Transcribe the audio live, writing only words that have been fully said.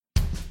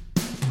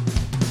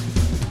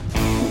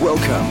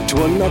Welcome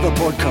to another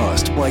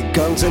podcast by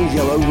Guns and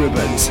Yellow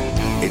Ribbons.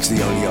 It's the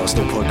only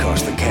Arsenal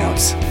podcast that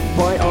counts.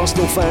 By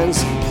Arsenal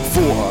fans,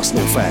 for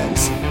Arsenal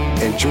fans.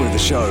 Enjoy the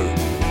show.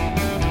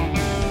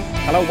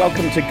 Hello,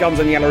 welcome to Guns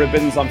and Yellow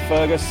Ribbons. I'm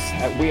Fergus.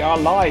 We are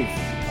live.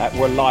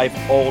 We're live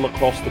all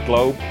across the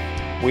globe.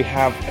 We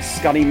have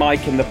Scunny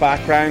Mike in the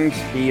background.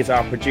 He is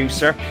our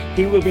producer.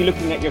 He will be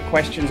looking at your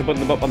questions and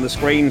putting them up on the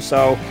screen.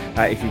 So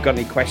if you've got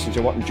any questions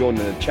or want to join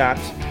in the chat,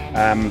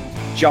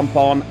 jump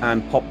on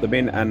and pop them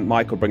in, and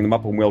Mike will bring them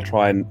up and we'll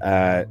try and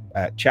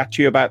chat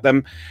to you about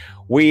them.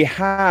 We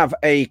have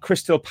a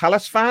Crystal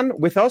Palace fan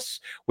with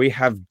us. We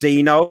have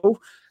Dino.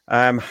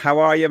 How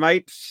are you,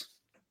 mate?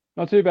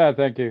 Not too bad,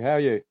 thank you. How are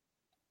you?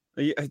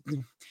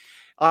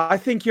 I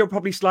think you're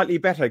probably slightly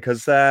better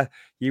because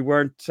you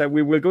weren't.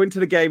 We will go into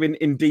the game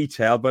in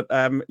detail, but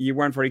you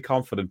weren't very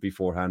confident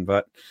beforehand.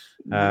 But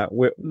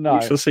we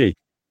shall see.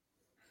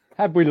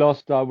 Had we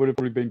lost, I would have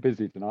probably been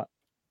busy tonight.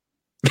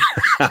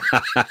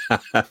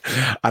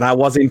 And I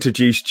was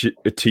introduced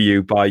to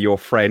you by your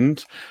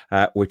friend,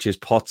 which is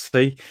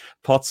Potsy.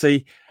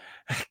 Potsy,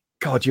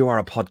 God, you are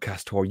a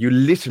podcast whore. You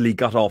literally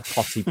got off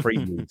Potsy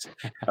previews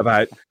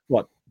about,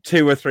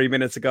 2 or 3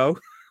 minutes ago?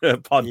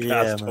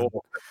 Podcast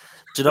whore.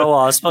 Do you know what?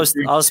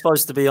 I was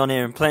supposed to be on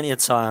here in plenty of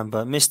time,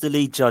 but Mr.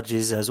 Lee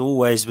Judges, as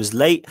always, was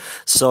late,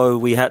 so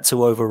we had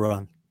to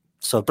overrun.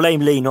 So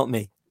blame Lee, not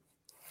me.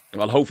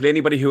 Well, hopefully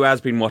anybody who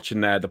has been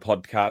watching the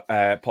podcast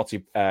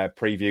Potsy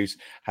previews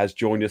has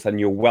joined us, and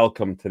you're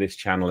welcome to this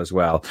channel as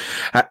well.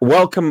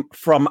 Welcome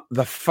from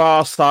the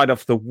far side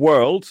of the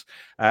world,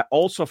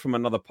 also from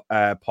another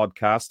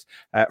podcast,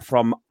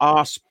 from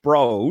Arse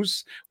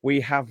Bros. We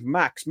have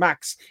Max.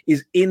 Max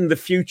is in the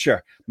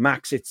future.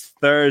 Max, it's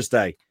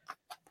Thursday.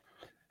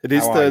 It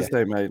is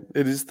Thursday, mate.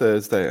 It is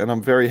Thursday, and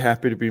I'm very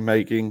happy to be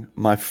making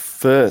my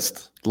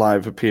first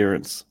live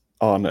appearance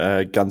on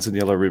Guns and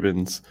Yellow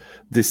Ribbons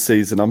this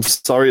season. I'm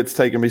sorry it's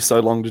taken me so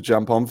long to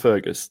jump on,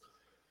 Fergus.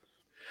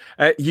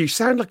 You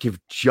sound like you've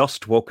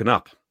just woken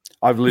up.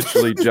 I've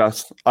literally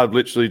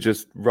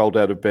just rolled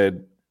out of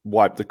bed,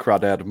 wiped the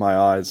crud out of my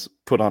eyes,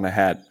 put on a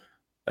hat,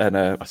 and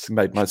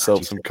made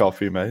myself some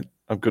coffee, mate.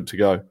 I'm good to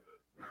go.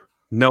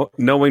 No,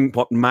 knowing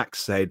what Max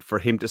said, for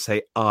him to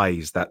say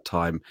eyes that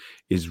time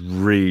is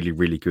really,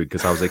 really good,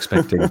 because I was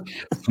expecting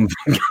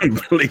something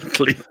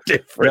completely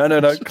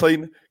different. No.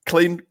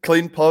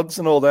 Clean pods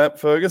and all that,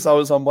 Fergus. I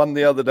was on one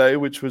the other day,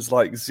 which was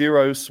like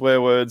 0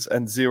 swear words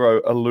and 0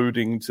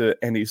 alluding to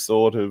any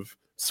sort of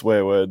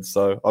swear words.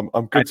 So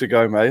I'm good to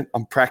go, mate.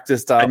 I'm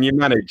practiced up. And you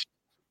managed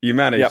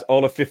Yep.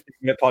 all a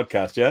 15-minute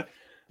podcast, yeah?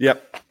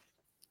 Yep.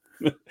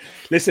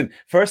 Listen,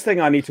 first thing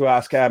I need to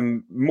ask,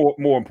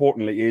 more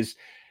importantly, is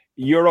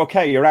you're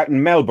okay. You're out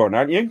in Melbourne,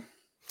 aren't you?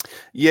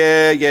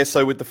 Yeah.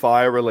 So with the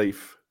fire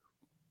relief.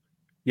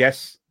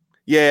 Yes.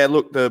 Yeah,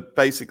 look,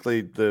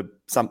 basically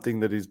something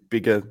that is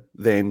bigger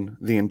than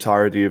the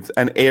entirety of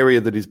an area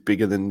that is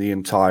bigger than the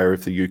entire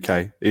of the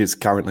UK is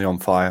currently on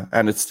fire,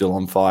 and it's still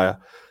on fire.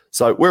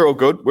 So we're all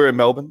good. We're in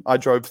Melbourne. I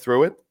drove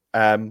through it.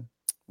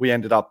 We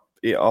ended up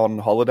on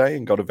holiday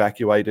and got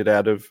evacuated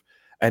out of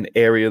an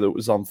area that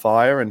was on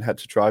fire and had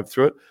to drive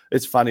through it.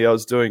 It's funny. I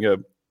was doing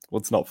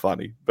it's not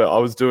funny, but I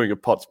was doing a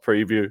Pots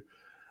preview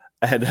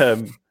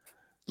and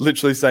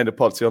literally saying to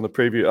Potsy on the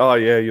preview, oh,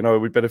 yeah,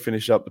 we better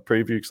finish up the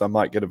preview because I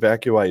might get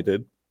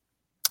evacuated.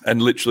 And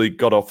literally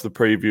got off the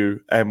preview,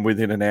 and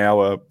within an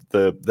hour,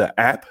 the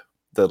app,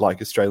 the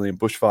Australian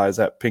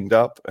bushfires app, pinged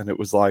up, and it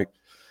was like,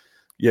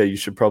 yeah, you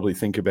should probably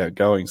think about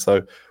going.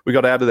 So we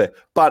got out of there.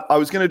 But I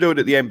was going to do it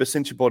at the end, but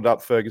since you brought it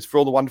up, Fergus, for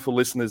all the wonderful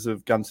listeners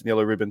of Guns and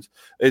Yellow Ribbons,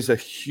 there's a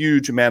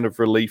huge amount of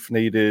relief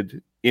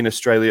needed in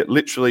Australia.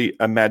 Literally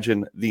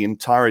imagine the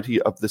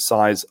entirety of the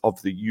size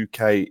of the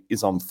UK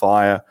is on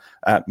fire.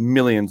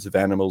 Millions of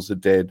animals are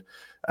dead.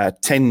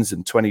 Tens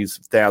and 20s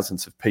of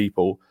thousands of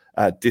people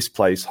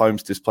displaced,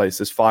 homes displaced.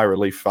 There's fire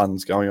relief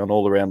funds going on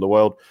all around the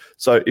world.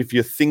 So if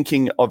you're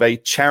thinking of a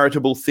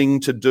charitable thing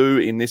to do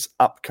in this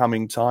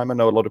upcoming time, I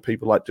know a lot of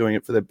people like doing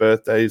it for their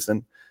birthdays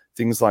and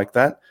things like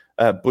that.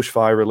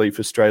 Bushfire Relief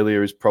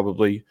Australia is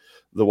probably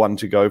the one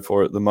to go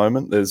for at the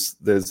moment.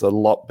 There's a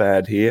lot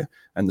bad here,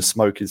 and the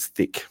smoke is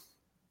thick.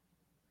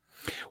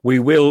 We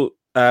will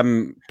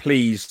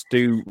please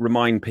do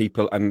remind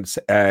people and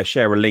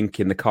share a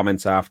link in the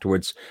comments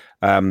afterwards.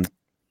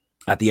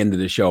 At the end of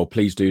the show,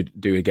 please do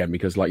again,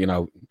 because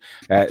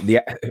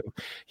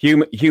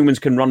humans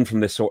can run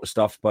from this sort of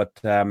stuff, but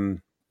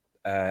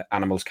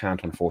animals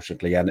can't,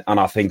 unfortunately. And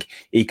I think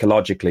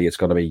ecologically it's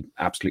going to be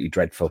absolutely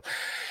dreadful.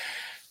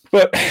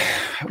 But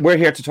we're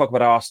here to talk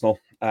about Arsenal.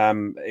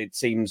 It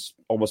seems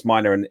almost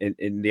minor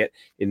in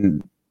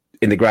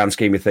the grand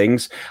scheme of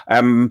things.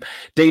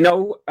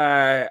 Dino,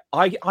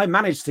 I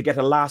managed to get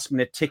a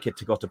last-minute ticket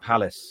to go to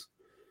Palace.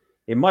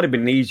 It might have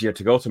been easier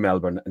to go to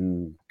Melbourne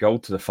and go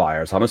to the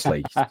fires,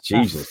 honestly.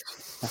 Jesus.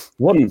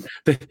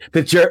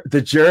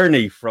 The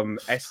journey from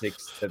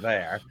Essex to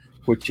there,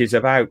 which is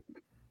about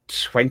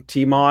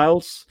 20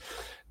 miles,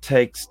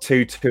 takes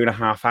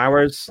 2.5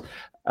 hours.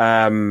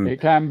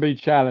 It can be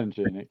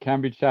challenging. It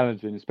can be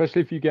challenging,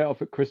 especially if you get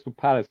off at Crystal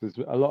Palace, as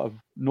a lot of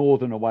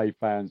northern away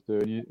fans do,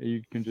 and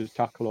you can just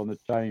chuckle on the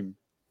train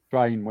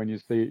when you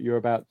see it. You're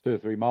about 2 or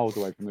 3 miles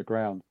away from the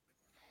ground.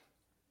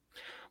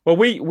 Well,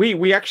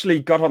 we actually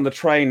got on the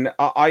train.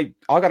 I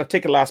got a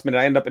ticket last minute.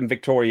 I ended up in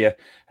Victoria,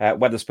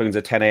 Wetherspoons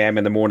at 10 a.m.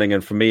 in the morning,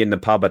 and for me in the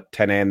pub at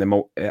 10 a.m.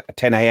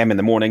 in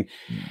the morning.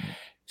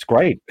 It's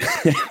great.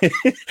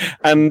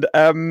 And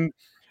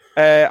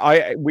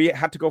we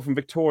had to go from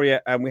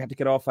Victoria, and we had to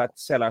get off at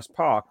Sellers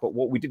Park. But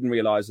what we didn't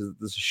realise is that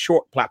there's a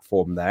short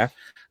platform there,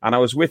 and I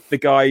was with the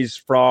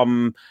guys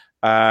from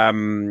our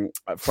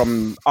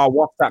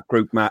WhatsApp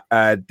group,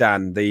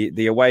 Dan,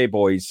 the away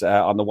boys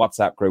on the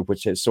WhatsApp group,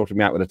 which is sorting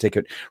me out with a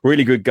ticket.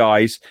 Really good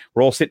guys.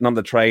 We're all sitting on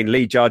the train.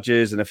 Lee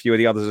Judges and a few of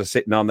the others are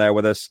sitting on there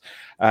with us,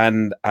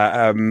 and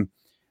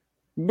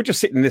we're just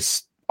sitting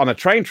on a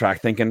train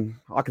track, thinking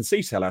I can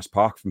see Sellers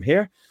Park from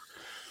here.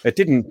 It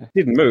didn't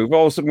move.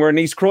 All of a sudden, we're in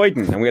East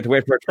Croydon, and we had to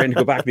wait for a train to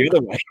go back the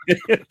other way.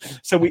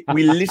 So we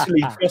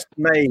literally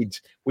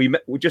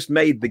just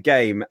made the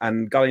game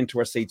and got into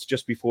our seats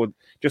just at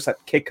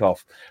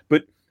kickoff.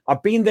 But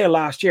I've been there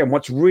last year, and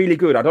what's really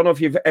good, I don't know if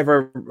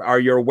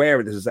you're aware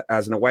of this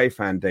as an away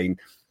fan, Dean.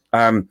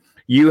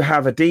 You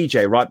have a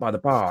DJ right by the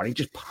bar, and he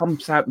just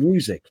pumps out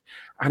music,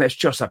 and it's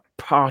just a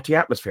party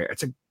atmosphere.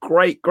 It's a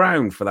great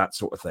ground for that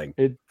sort of thing.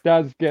 It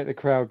does get the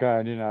crowd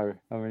going, I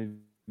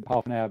mean,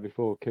 half an hour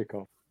before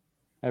kickoff.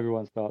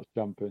 Everyone starts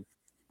jumping.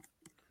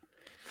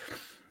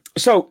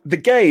 So the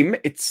game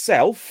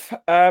itself,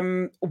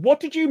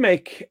 what did you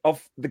make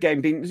of the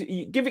game,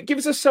 Dean? Give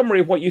us a summary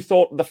of what you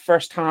thought the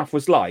first half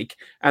was like,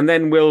 and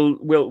then we'll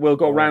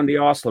go around the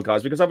Arsenal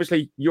guys, because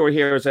obviously you're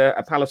here as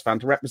a Palace fan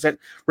to represent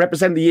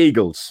the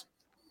Eagles.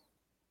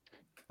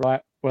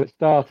 Right. Well, it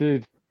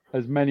started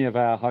as many of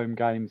our home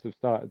games have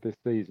started this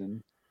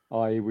season,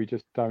 i.e. we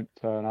just don't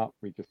turn up,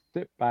 we just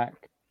sit back,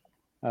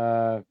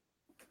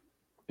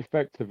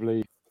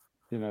 effectively,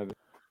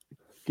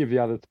 give the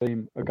other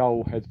team a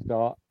goal head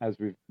start, as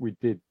we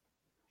did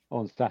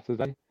on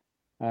Saturday.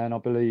 And I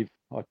believe,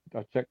 I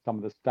checked some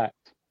of the stats,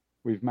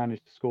 we've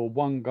managed to score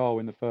 1 goal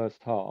in the first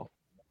half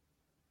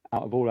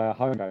out of all our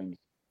home games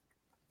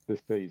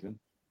this season.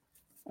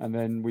 And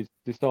then we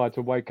decided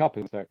to wake up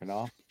in the second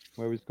half,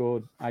 where we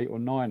scored 8 or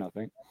 9, I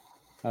think.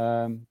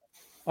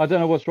 I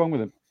don't know what's wrong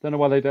with them. Don't know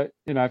why they don't.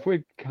 If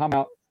we'd come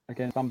out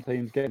against some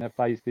teams, get in their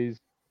faces,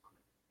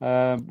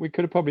 we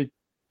could have probably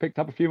picked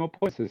up a few more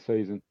points this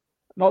season.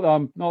 Not that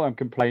I'm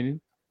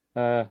complaining.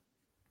 We're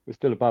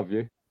still above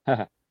you.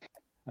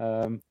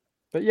 But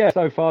yeah,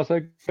 so far so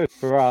good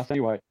for us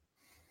anyway.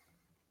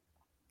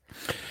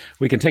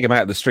 We can take him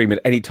out of the stream at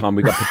any time.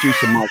 We've got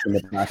producer Mike in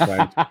the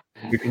background.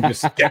 We can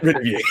just get rid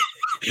of you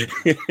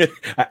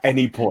at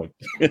any point.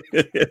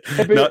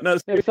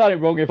 There's something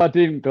wrong if I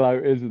didn't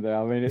gloat, isn't there?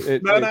 I mean,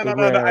 no.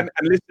 And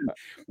listen,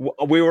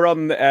 we were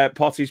on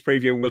Potsy's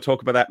preview, and we'll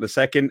talk about that in a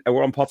second.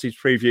 We're on Potsy's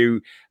preview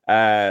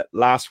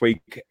last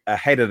week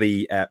ahead of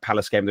the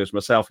Palace game. There was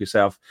myself,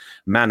 yourself,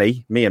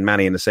 Manny, me and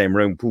Manny in the same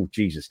room. Oh,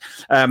 Jesus.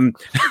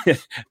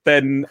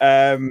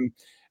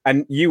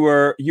 And you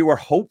were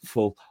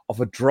hopeful of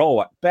a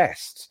draw at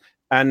best.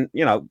 And,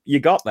 you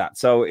got that.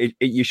 So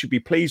you should be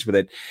pleased with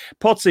it.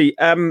 Potsy,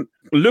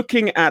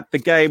 looking at the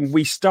game,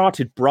 we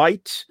started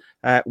bright.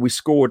 We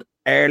scored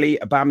early.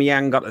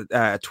 Aubameyang got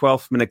a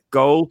 12th-minute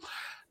goal.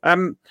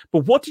 But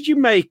what did you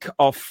make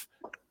of...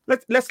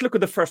 Let's look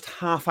at the first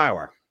half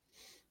hour.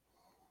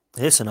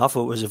 Listen, I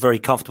thought it was a very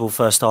comfortable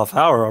first half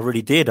hour. I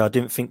really did. I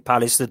didn't think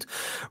Palace had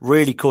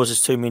really caused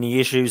us too many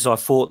issues. I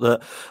thought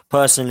that,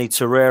 personally,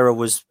 Torreira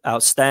was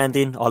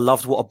outstanding. I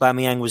loved what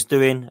Aubameyang was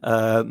doing.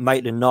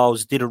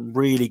 Maitland-Niles didn't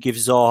really give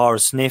Zaha a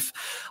sniff.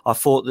 I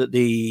thought that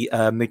the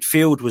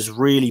midfield was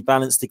really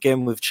balanced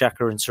again with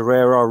Xhaka and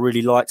Torreira. I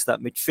really liked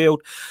that midfield.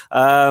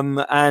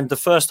 And the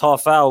first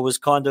half hour was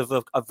kind of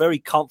a very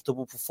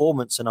comfortable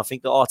performance, and I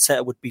think that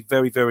Arteta would be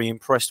very, very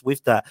impressed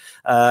with that.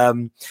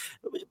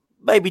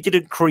 Maybe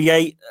didn't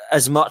create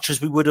as much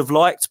as we would have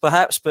liked,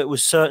 perhaps, but it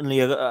was certainly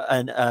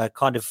a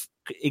kind of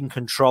in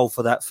control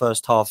for that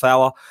first half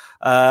hour.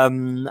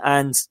 And,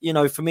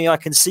 for me, I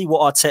can see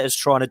what Arteta's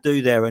trying to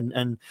do there.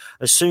 And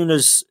as soon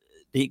as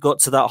it got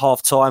to that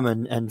half time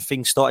and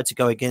things started to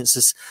go against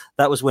us,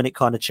 that was when it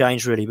kind of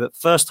changed, really. But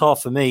first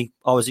half, for me,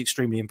 I was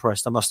extremely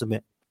impressed, I must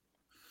admit.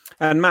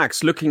 And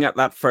Max, looking at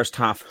that first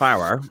half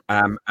hour,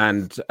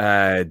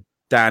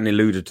 Dan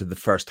alluded to the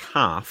first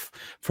half.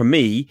 For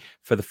me,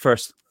 for the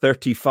first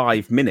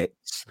 35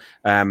 minutes,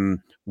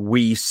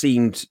 we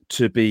seemed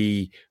to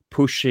be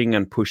pushing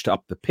and pushed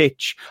up the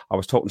pitch. I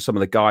was talking to some of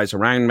the guys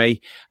around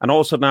me, and all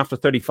of a sudden, after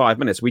 35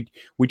 minutes, we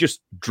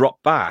just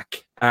dropped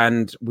back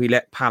and we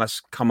let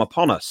Palace come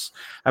upon us.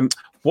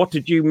 What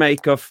did you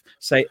make of,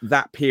 say,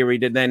 that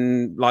period and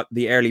then like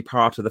the early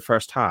part of the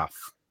first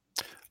half?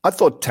 I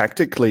thought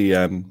tactically,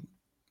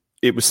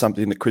 it was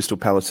something that Crystal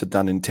Palace had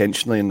done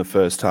intentionally in the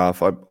first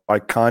half. I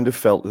kind of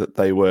felt that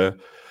they were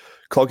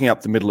clogging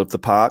up the middle of the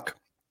park,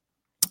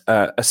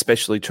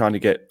 especially trying to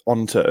get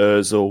onto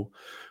Ozil,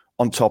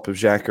 on top of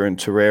Xhaka and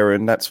Torreira,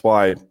 and that's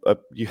why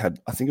you had,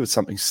 I think it was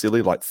something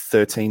silly like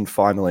 13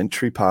 final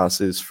entry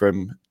passes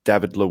from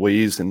David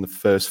Luiz in the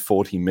first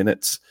 40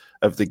 minutes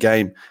of the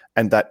game,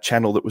 and that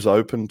channel that was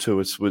open to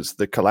us was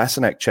the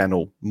Kolasinac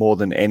channel more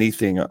than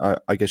anything.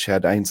 I guess you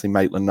had Ainsley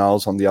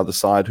Maitland-Niles on the other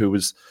side who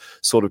was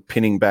sort of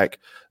pinning back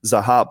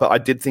Zaha, but I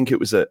did think it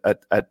was a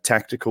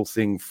tactical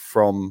thing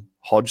from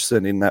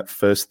Hodgson in that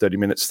first 30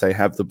 minutes. They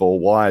have the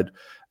ball wide,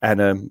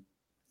 and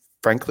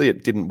frankly,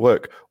 it didn't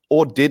work.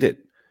 Or did it?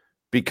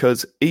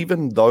 Because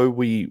even though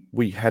we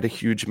had a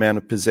huge amount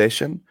of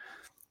possession,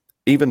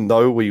 even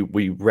though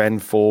we ran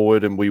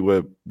forward and we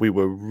were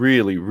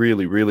really,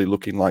 really, really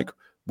looking like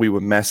we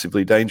were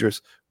massively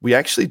dangerous, we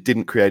actually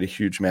didn't create a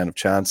huge amount of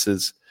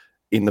chances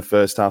in the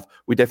first half.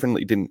 We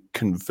definitely didn't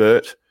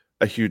convert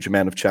a huge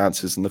amount of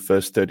chances in the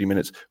first 30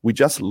 minutes. We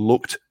just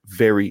looked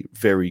very,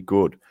 very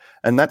good.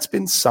 And that's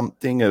been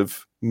something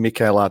of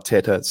Mikel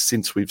Arteta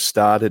since we've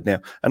started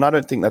now. And I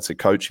don't think that's a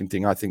coaching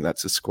thing. I think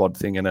that's a squad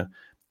thing and a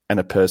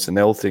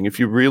personnel thing. If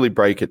you really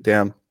break it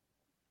down,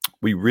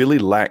 we really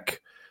lack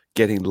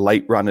getting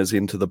late runners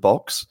into the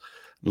box.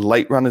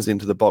 Late runners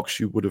into the box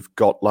you would have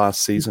got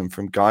last season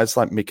from guys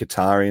like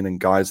Mkhitaryan and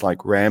guys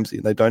like Ramsey.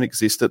 They don't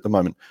exist at the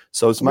moment.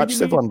 So as much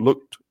as everyone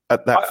looked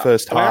at that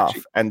first half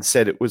and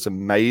said it was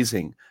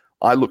amazing,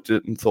 I looked at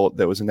it and thought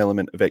there was an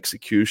element of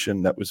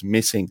execution that was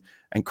missing,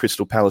 and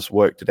Crystal Palace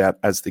worked it out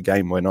as the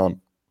game went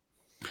on.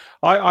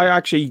 I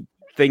actually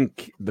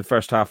think the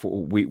first half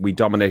we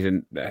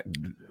dominated,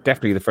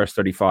 definitely the first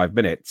 35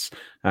 minutes,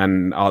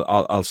 and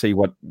I'll see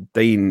what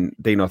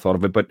Dino thought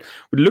of it. But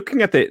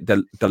looking at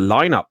the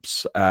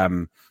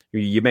lineups,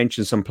 you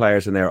mentioned some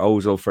players in there.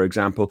 Ozil, for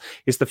example,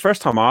 it's the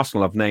first time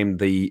Arsenal have named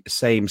the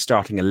same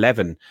starting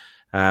 11.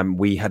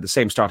 We had the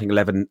same starting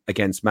 11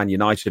 against Man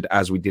United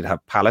as we did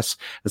have Palace.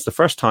 It's the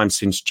first time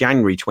since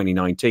January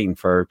 2019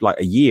 for like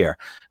a year,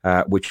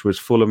 which was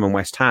Fulham and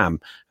West Ham.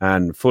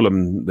 And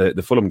Fulham,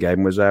 the Fulham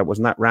game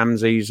wasn't that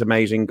Ramsey's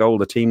amazing goal,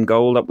 the team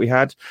goal that we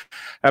had.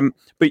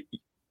 But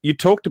you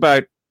talked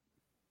about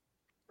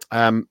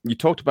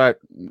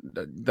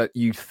that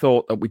you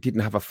thought that we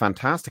didn't have a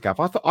fantastic half.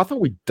 I thought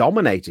we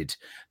dominated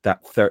that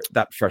first.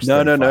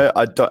 No.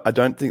 I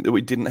don't think that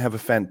we didn't have a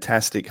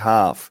fantastic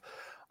half.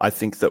 I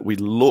think that we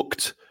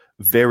looked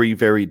very,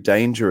 very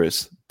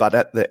dangerous. But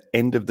at the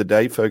end of the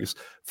day, Fergus,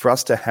 for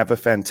us to have a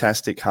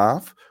fantastic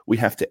half, we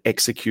have to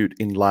execute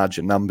in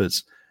larger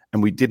numbers.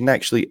 And we didn't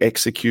actually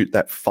execute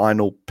that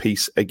final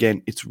piece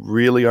again. It's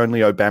really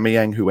only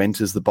Aubameyang who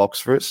enters the box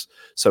for us.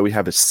 So we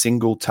have a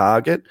single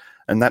target.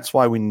 And that's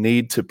why we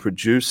need to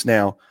produce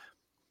now.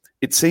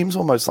 It seems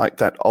almost like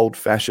that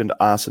old-fashioned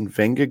Arsene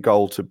Wenger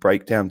goal to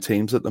break down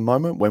teams at the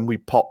moment. When we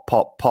pop,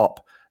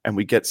 and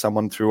we get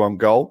someone through on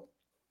goal,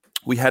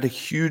 we had a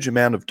huge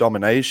amount of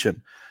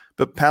domination,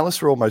 but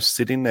Palace were almost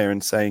sitting there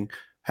and saying,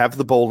 have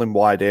the ball in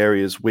wide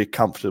areas, we're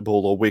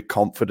comfortable or we're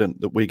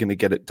confident that we're going to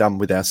get it done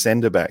with our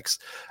centre-backs.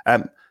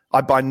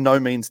 I by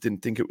no means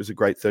didn't think it was a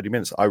great 30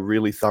 minutes. I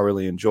really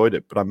thoroughly enjoyed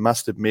it, but I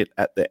must admit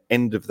at the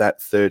end of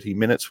that 30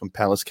 minutes when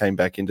Palace came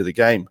back into the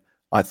game,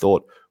 I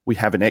thought we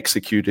haven't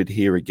executed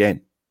here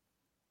again.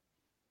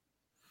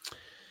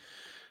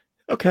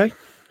 Okay.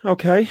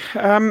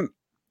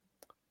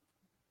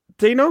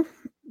 Dino?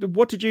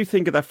 What did you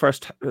think of that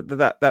first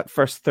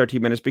 30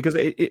 minutes? Because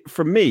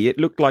for me, it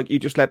looked like you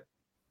just let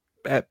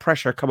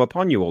pressure come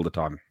upon you all the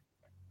time.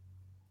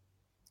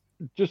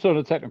 Just on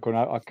a technical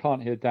note, I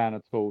can't hear Dan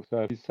at all.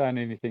 So if he's saying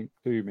anything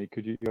to me,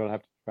 you'll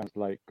have to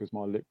translate because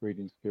my lip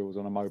reading skills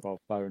on a mobile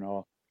phone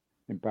are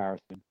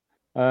embarrassing.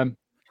 Going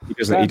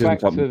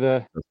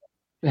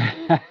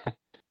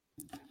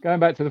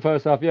back to the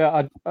first half,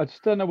 I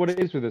just don't know what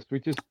it is with us.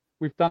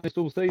 We've done this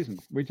all season.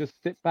 We just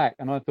sit back,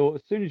 and I thought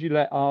as soon as you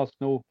let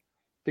Arsenal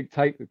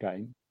dictate the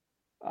game,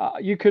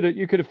 you could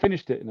have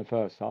finished it in the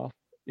first half.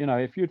 You know,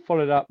 if you'd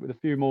followed up with a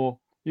few more,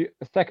 a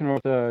second or a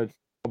third,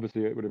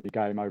 obviously it would have been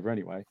game over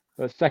anyway.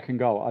 But a second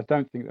goal, I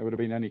don't think there would have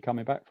been any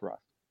coming back for us.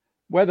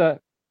 Whether,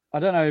 I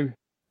don't know,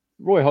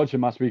 Roy Hodgson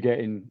must be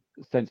getting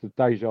a sense of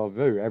deja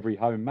vu every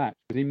home match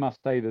because he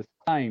must say the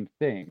same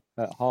thing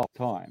at half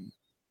time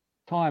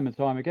and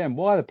time again.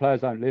 Why the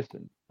players don't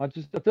listen, I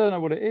don't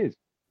know what it is.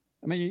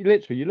 I mean, you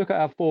look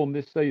at our form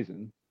this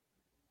season.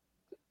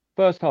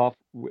 First half,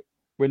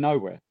 we're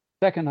nowhere.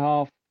 Second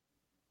half,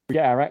 we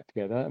get our act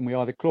together and we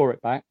either claw it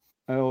back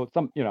or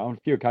on a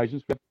few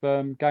occasions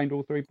we've gained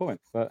all 3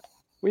 points. But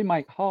we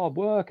make hard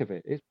work of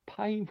it. It's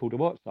painful to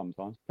watch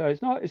sometimes. So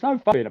it's no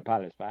fun being a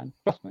Palace fan.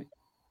 Trust me.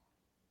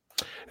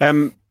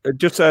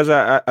 Just as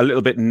a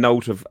little bit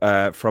note of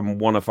from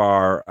one of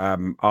our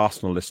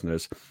Arsenal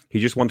listeners,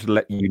 he just wanted to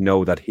let you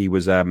know that he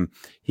was at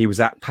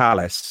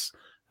Palace.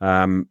 He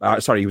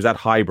was at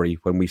Highbury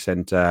when we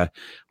sent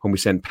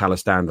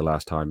Palace down the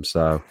last time.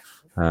 So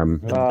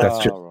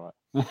that's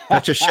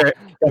just sharing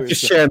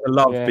the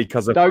love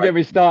because of. Don't get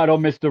me started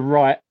on Mr.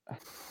 Wright.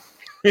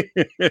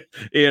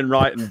 Ian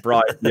Wright and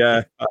Bright,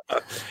 yeah.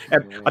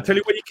 I'll tell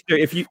you what you can do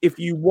if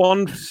you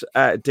want,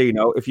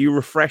 Dino. If you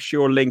refresh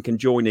your link and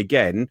join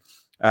again,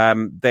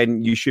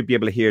 then you should be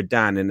able to hear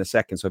Dan in a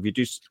second. So if you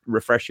just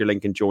refresh your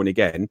link and join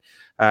again.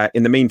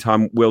 In the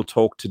meantime, we'll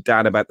talk to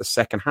Dan about the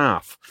second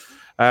half.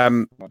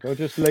 I'll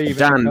just leave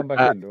Dan, and come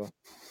back in.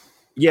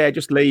 Yeah,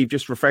 just leave,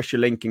 just refresh your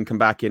link and come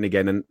back in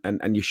again,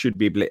 and you should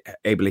be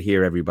able to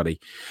hear everybody.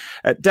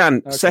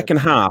 Dan, okay. Second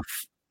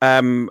half,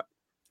 Aubameyang,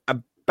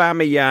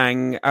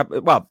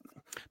 well,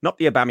 not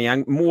the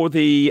Aubameyang, more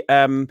the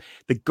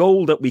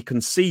goal that we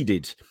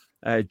conceded.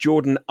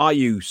 Jordan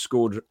Ayew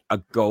scored a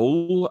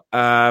goal,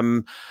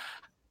 and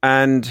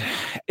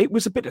it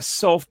was a bit of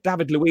soft.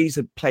 David Luiz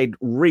had played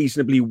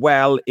reasonably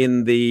well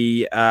in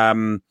the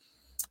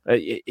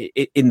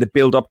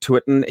build up to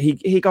it, and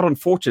he got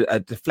unfortunate. A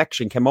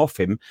deflection came off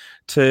him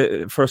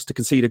for us to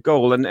concede a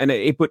goal, and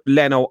it put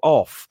Leno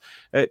off.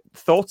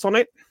 Thoughts on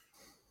it?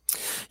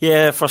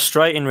 Yeah,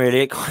 frustrating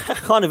really. It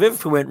kind of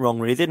everything went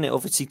wrong really, didn't it?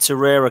 Obviously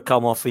Torreira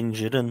come off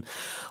injured, and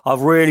I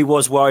really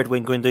was worried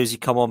when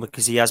Guendouzi come on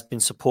because he has been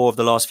so poor of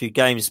the last few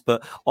games,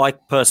 but I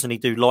personally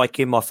do like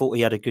him. I thought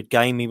he had a good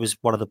game. He was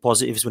one of the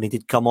positives when he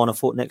did come on. I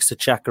thought next to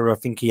Xhaka, I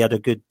think he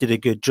did a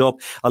good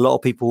job. A lot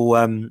of people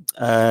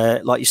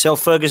like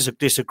yourself, Fergus,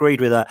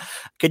 disagreed with that.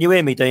 Can you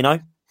hear me, Dino?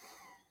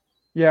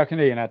 Yeah, I can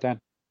hear you now, Dan.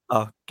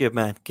 Oh, good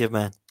man. You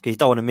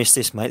don't want to miss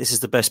this, mate. This is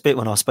the best bit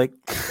when I speak.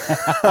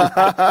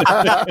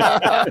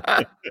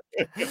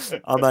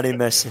 I'm only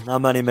messing.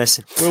 We'll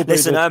be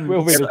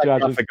the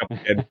judges.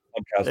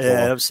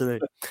 Yeah,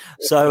 absolutely.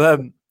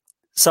 So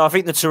I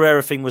think the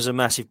Torreira thing was a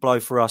massive blow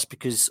for us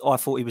because I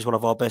thought he was one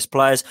of our best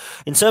players.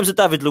 In terms of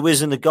David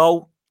Luiz and the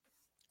goal,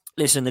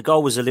 listen, the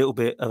goal was a little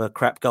bit of a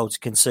crap goal to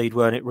concede,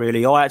 weren't it,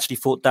 really? I actually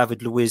thought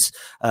David Luiz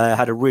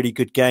had a really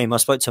good game. I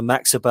spoke to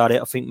Max about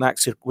it. I think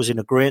Max was in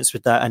agreement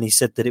with that, and he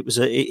said that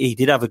he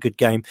did have a good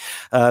game.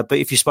 But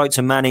if you spoke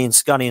to Manny and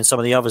Scunny and some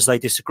of the others, they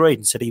disagreed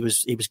and said he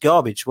was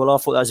garbage. Well, I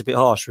thought that was a bit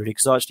harsh, really,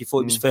 because I actually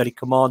thought he was fairly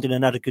commanding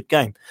and had a good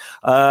game.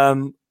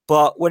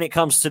 But when it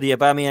comes to the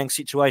Aubameyang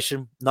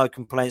situation, no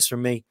complaints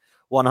from me.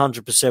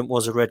 100%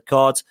 was a red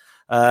card.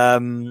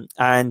 And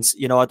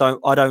I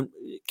don't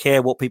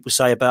care what people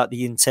say about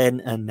the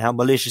intent and how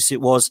malicious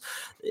it was.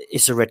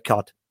 It's a red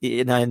card.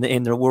 In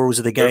the rules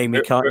of the game,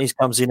 he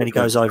comes in and he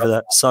goes over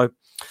that. So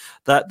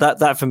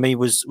that for me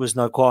was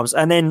no qualms.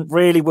 And then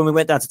really when we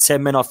went down to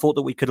 10 men, I thought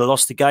that we could have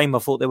lost the game. I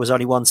thought there was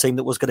only one team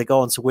that was going to go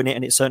on to win it,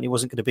 and it certainly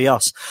wasn't going to be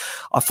us.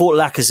 I thought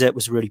Lacazette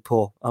was really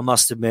poor. I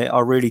must admit,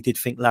 I really did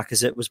think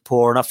Lacazette was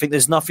poor, and I think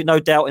there's no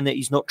doubt in that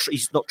he's not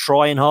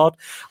trying hard.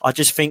 I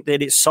just think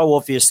that it's so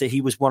obvious that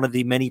he was one of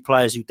the many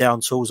players who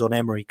down tools on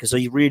Emery, because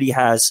he really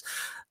has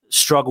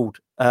struggled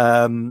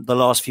the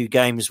last few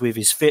games with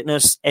his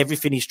fitness.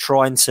 Everything he's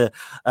trying to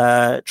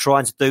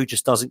do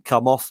just doesn't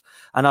come off.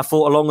 And I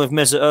thought, along with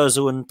Mesut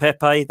Ozil and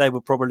Pepe, they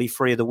were probably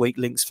three of the weak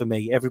links for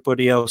me.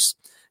 Everybody else,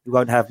 we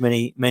won't have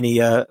many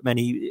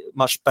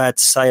much bad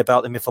to say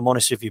about them, if I'm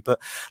honest with you. But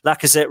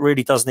Lacazette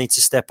really does need to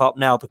step up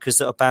now because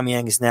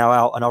Aubameyang is now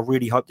out, and I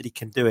really hope that he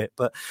can do it.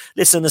 But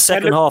listen, the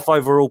second half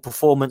overall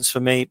performance for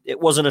me, it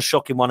wasn't a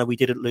shocking one, and we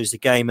didn't lose the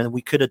game, and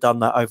we could have done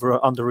that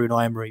under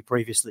Unai Emery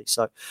previously.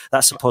 So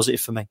that's a positive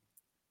for me.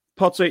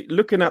 Potsy,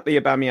 looking at the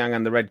Aubameyang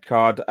and the red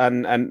card,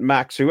 and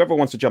Max, whoever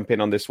wants to jump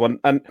in on this one,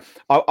 and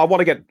I want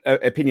to get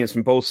opinions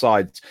from both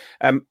sides.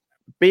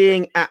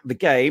 Being at the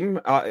game,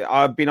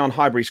 I've been on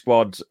Highbury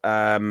Squad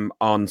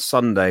on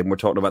Sunday, and we're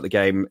talking about the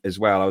game as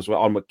well. I was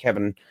on with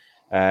Kevin,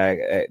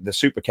 the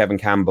super Kevin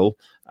Campbell,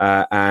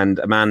 and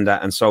Amanda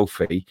and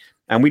Sophie,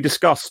 and we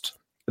discussed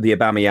the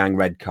Aubameyang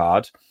red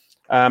card.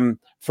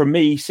 For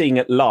me, seeing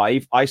it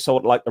live, I saw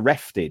it like the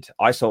ref did.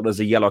 I saw it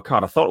as a yellow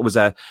card. I thought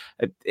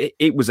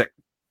it was a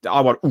I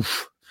went,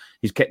 oof,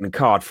 he's getting a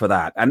card for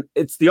that. And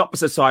it's the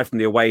opposite side from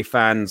the away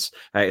fans.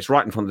 It's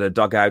right in front of the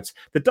dugouts.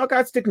 The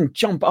dugouts didn't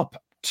jump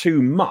up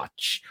too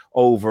much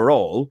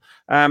overall.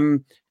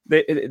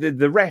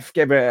 The ref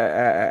gave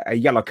a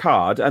yellow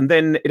card, and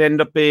then it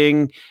ended up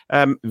being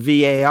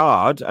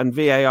VAR, and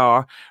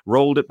VAR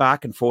rolled it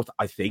back and forth.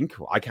 I think,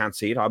 I can't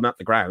see it, I'm at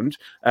the ground,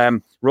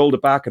 rolled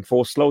it back and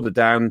forth, slowed it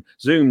down,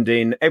 zoomed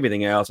in,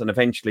 everything else, and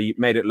eventually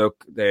made it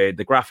look the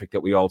graphic that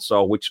we all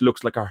saw, which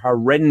looks like a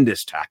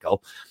horrendous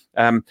tackle.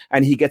 And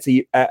he gets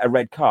a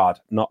red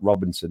card, not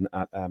Robinson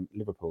at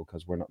Liverpool,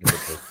 because we're not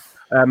Liverpool.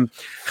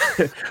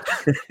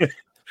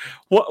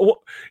 What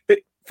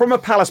from a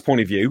Palace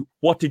point of view,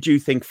 what did you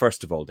think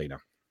first of all, Dino?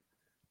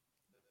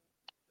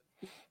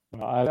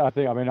 I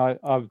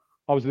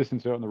was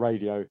listening to it on the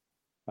radio.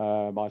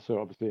 I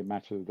saw obviously a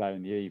match of the day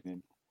in the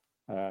evening.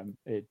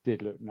 It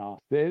did look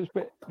nasty. It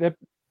was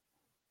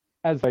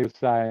as they were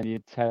saying, the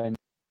intent.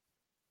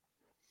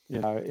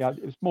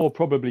 It was more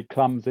probably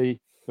clumsy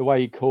the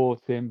way he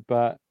caught him.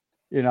 But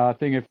I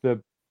think if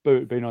the boot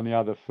had been on the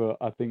other foot,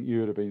 I think you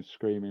would have been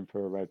screaming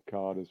for a red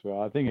card as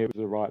well. I think it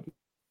was the right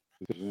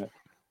decision.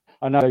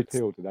 I know they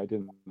appealed today,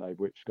 didn't they?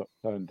 Which got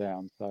turned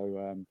down.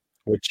 So,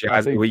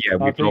 I think it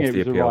was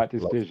the right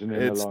decision.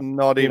 It's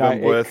not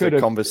even worth the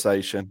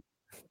conversation.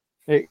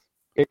 It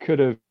could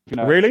have,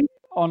 really it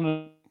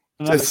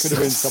could have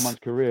been someone's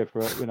career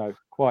for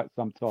quite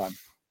some time.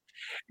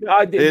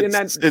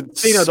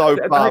 It's so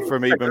far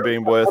from even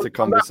being worth a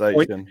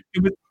conversation.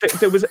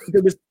 There was.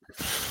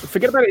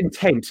 Forget about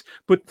intent,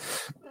 but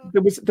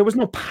there was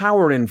no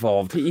power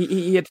involved.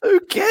 He had. Who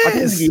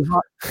cares?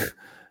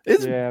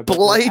 It's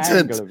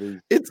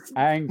blatant. It's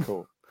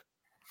ankle.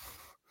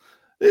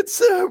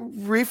 It's a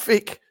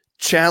horrific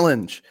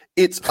challenge.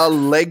 It's a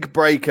leg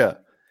breaker.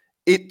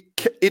 It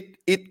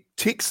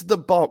ticks the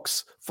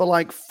box for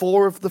like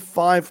 4 of the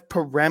 5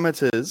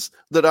 parameters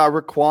that are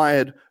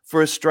required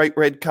for a straight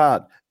red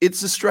card.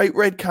 It's a straight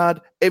red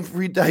card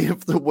every day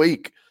of the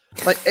week.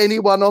 Like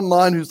anyone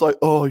online who's like,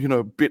 oh,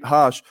 a bit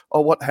harsh.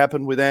 Oh, what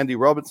happened with Andy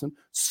Robertson?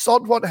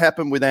 Sod what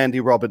happened with Andy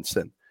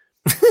Robertson.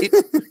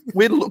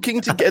 We're looking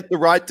to get the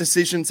right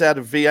decisions out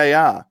of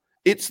VAR.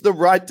 It's the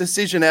right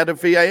decision out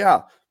of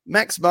VAR.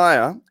 Max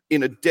Meyer,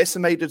 in a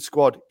decimated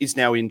squad, is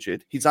now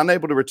injured. He's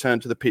unable to return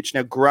to the pitch.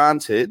 Now,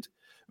 granted,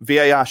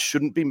 VAR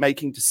shouldn't be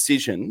making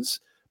decisions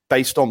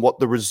based on what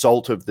the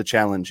result of the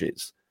challenge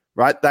is,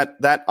 right?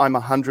 That I'm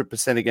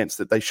 100% against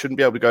that. They shouldn't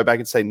be able to go back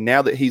and say,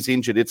 now that he's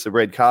injured, it's a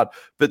red card.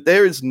 But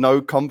there is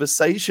no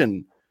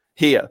conversation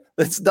here.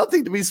 There's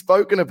nothing to be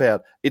spoken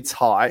about. It's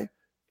high.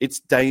 It's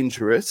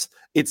dangerous.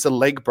 It's a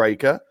leg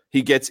breaker.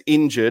 He gets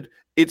injured.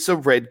 It's a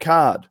red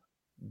card.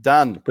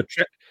 Done. But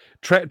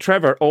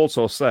Trevor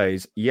also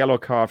says yellow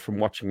card from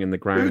watching in the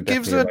ground. Who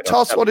gives a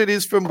toss what it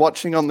is from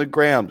watching on the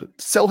ground?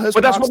 Selhurst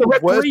But that's what the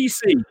referee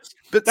sees.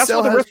 But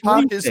Selhurst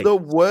Park is the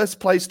worst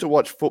place to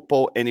watch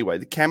football anyway.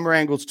 The camera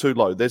angle's too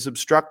low. There's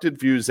obstructed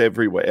views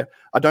everywhere.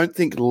 I don't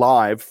think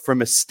live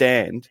from a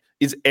stand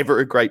is ever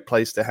a great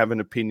place to have an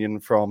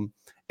opinion from.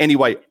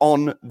 Anyway,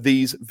 on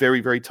these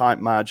very, very tight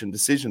margin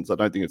decisions, I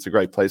don't think it's a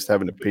great place to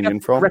have an opinion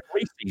from.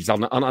 Referee sees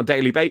on a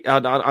daily basis,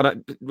 on a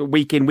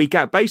week in, week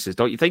out basis,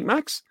 don't you think,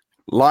 Max?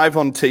 Live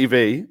on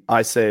TV,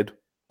 I said,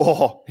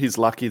 oh, he's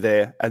lucky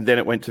there. And then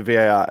it went to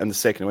VAR. And the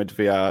second it went to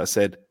VAR, I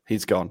said,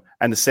 he's gone.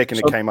 And the second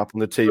it came up on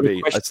the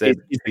TV, I said,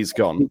 he's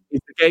gone. Is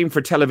the game for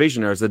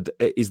television or is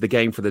the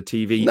game for the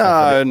TV?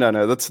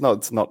 No. That's not.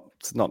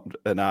 It's not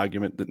an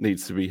argument that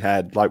needs to be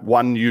had. Like,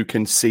 one, you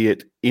can see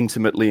it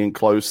intimately and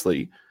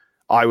closely.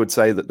 I would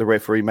say that the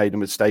referee made a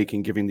mistake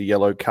in giving the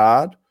yellow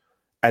card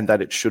and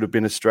that it should have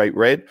been a straight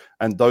red.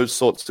 And those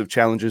sorts of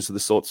challenges are the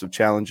sorts of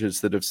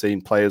challenges that have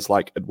seen players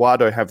like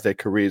Eduardo have their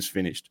careers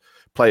finished.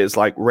 Players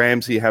like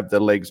Ramsey have their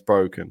legs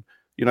broken.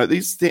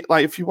 These things,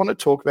 like, if you want to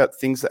talk about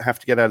things that have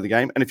to get out of the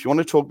game, and if you want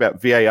to talk about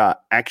VAR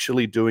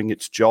actually doing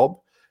its job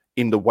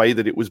in the way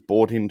that it was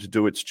brought in to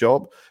do its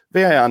job,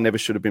 VAR never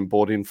should have been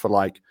brought in for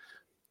like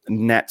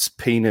Nat's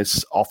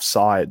penis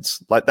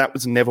offsides. Like, that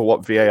was never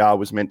what VAR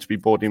was meant to be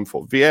brought in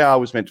for. VAR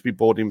was meant to be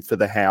brought in for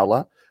the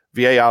howler.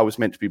 VAR was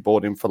meant to be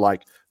brought in for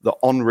like the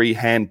Henry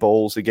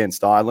handballs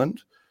against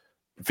Ireland.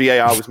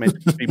 VAR was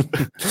meant to be.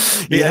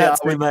 You had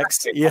to,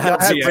 Max. You had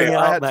to bring it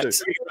up,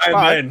 Max.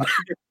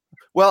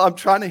 Well, I'm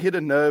trying to hit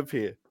a nerve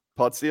here,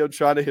 Potsy. I'm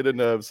trying to hit a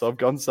nerve, so I've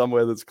gone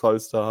somewhere that's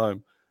close to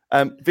home.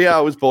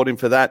 VAR was brought in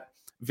for that.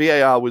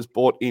 VAR was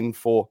brought in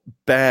for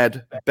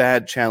bad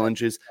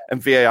challenges,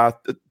 and VAR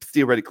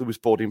theoretically was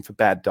brought in for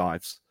bad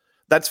dives.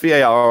 That's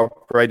VAR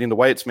operating the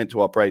way it's meant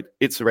to operate.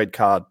 It's a red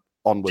card.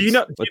 Onwards. Do you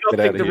not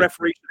think the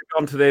referee should have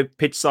gone to the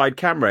pitch side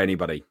camera,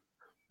 anybody?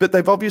 But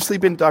they've obviously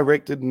been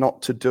directed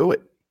not to do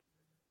it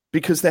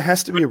because there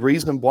has to be a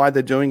reason why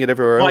they're doing it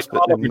everywhere else,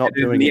 but they're not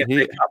doing it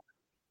here.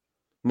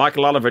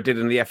 Michael Oliver did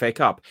in the FA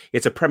Cup.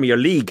 It's a Premier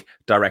League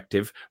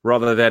directive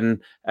rather than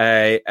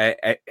an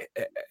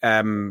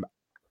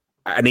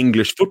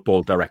English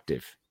football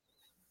directive.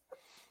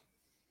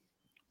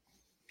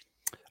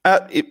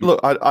 Look,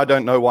 I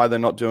don't know why they're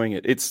not doing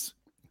it.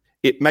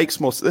 It makes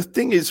more. The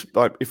thing is,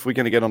 like, if we're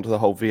going to get onto the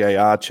whole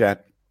VAR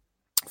chat,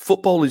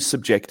 football is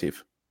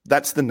subjective.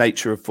 That's the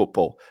nature of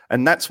football.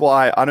 And that's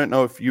why, I don't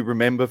know if you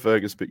remember,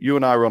 Fergus, but you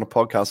and I were on a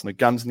podcast, on a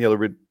Guns and Yellow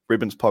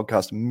Ribbons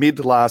podcast,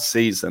 mid-last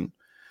season.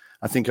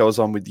 I think I was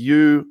on with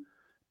you,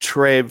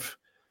 Trev,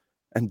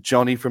 and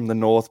Johnny from the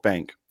North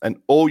Bank.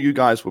 And all you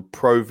guys were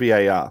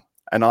pro-VAR.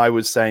 And I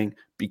was saying,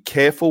 be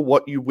careful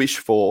what you wish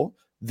for.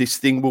 This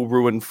thing will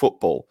ruin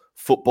football.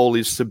 Football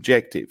is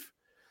subjective.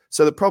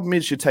 So the problem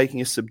is you're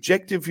taking a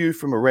subjective view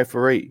from a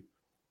referee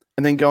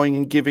and then going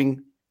and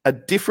giving a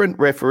different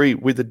referee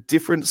with a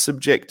different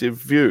subjective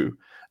view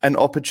an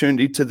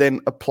opportunity to then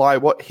apply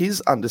what his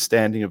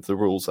understanding of the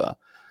rules are.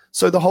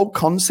 So the whole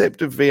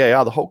concept of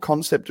VAR, the whole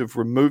concept of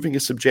removing a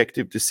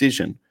subjective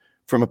decision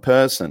from a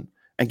person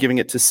and giving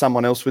it to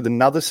someone else with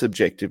another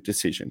subjective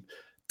decision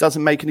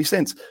doesn't make any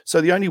sense. So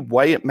the only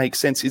way it makes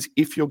sense is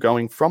if you're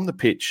going from the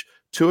pitch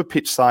to a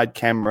pitch side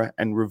camera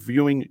and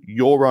reviewing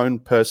your own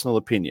personal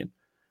opinion,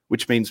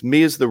 which means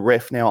me as the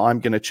ref now, I'm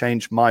going to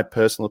change my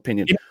personal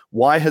opinion.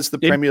 Why has the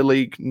Premier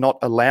League not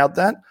allowed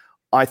that?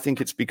 I think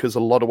it's because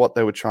a lot of what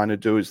they were trying to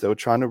do is they were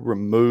trying to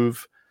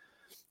remove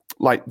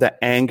like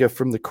the anger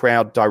from the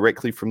crowd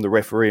directly from the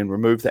referee and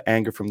remove the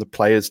anger from the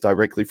players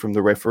directly from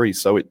the referee.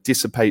 So it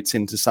dissipates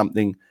into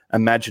something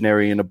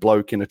imaginary in a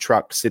bloke in a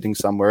truck sitting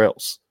somewhere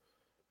else.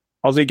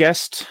 Aussie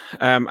guest,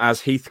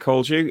 as Heath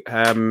calls you,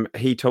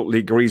 he totally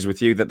agrees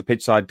with you that the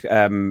pitch side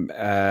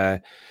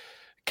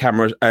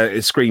camera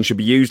screen should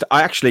be used.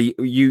 I actually,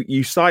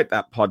 you cite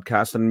that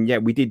podcast, and yeah,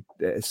 we did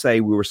say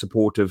we were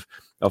supportive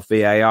of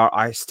VAR.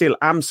 I still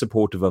am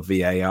supportive of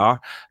VAR.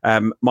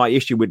 My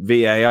issue with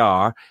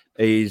VAR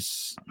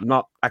is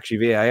not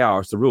actually VAR;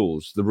 it's the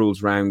rules. The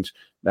rules around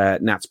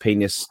Nats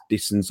penis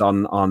distance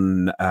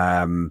on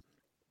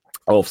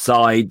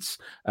offsides.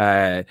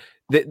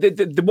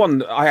 The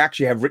one I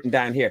actually have written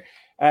down here.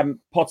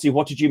 Potsy,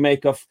 what did you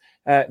make of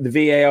the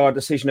VAR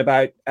decision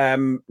about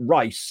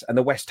Rice and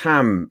the West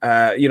Ham?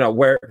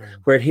 Where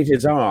it hit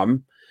his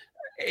arm.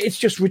 It's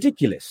just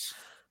ridiculous.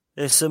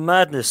 It's a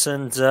madness,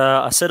 and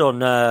I said on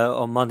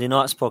Monday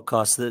night's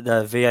podcast that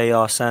the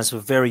VAR stands for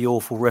very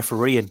awful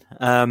refereeing,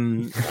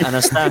 and I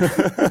stand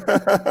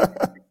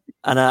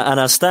and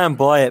I stand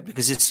by it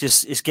because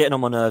it's getting on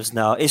my nerves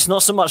now. It's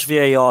not so much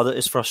VAR that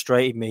has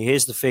frustrated me.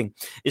 Here's the thing: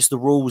 it's the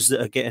rules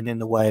that are getting in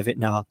the way of it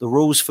now. The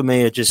rules for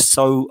me are just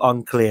so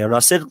unclear. And I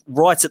said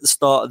right at the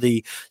start of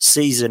the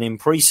season, in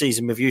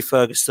pre-season with you,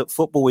 Fergus, that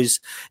football is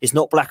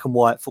not black and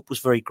white. Football's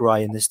very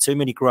grey, and there's too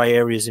many grey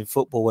areas in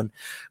football. And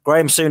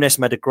Graham Souness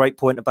made a great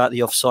point about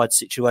the offside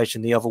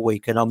situation the other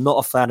week, and I'm not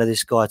a fan of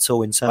this guy at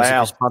all in terms of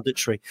his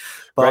punditry.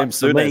 But Graham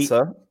Souness,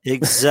 huh?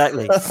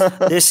 Exactly.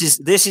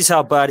 This is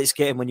how bad it's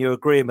getting when you're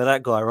agreeing with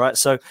that guy, right?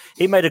 So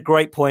he made a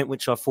great point,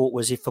 which I thought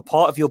was, if a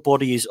part of your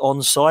body is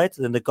onside,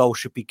 then the goal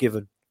should be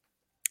given.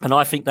 And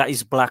I think that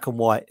is black and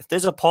white. If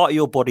there's a part of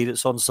your body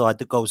that's onside,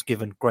 the goal's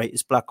given. Great,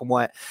 it's black and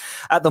white.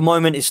 At the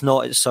moment, it's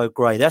not. It's so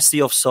grey. That's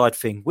the offside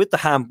thing. With the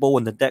handball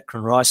and the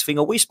Declan Rice thing,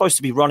 are we supposed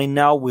to be running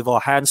now with our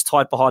hands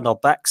tied behind our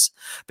backs?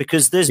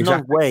 Because there's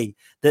no way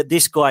that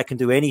this guy can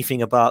do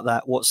anything about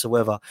that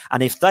whatsoever.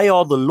 And if they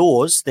are the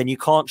laws, then you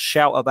can't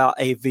shout about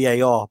a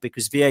VAR,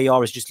 because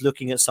VAR is just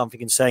looking at something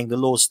and saying the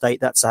laws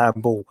state that's a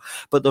handball.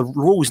 But the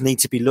rules need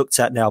to be looked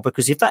at now,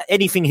 because if that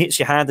anything hits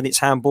your hand and it's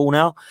handball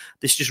now,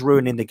 this is just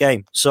ruining the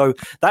game. So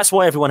that's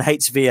why everyone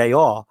hates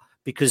VAR,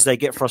 because they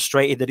get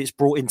frustrated that it's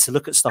brought in to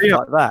look at stuff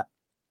like that.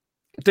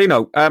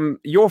 Dino,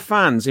 your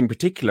fans in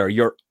particular,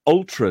 your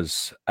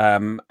ultras,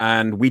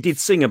 and we did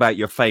sing about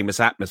your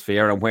famous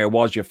atmosphere and where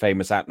was your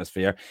famous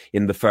atmosphere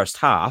in the first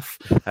half.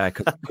 We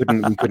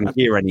couldn't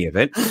hear any of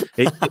it.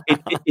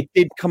 It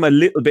did come a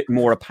little bit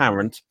more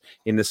apparent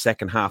in the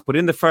second half, but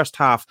in the first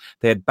half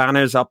they had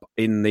banners up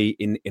in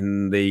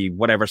the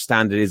whatever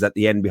stand it is at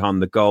the end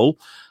behind the goal.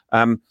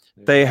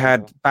 They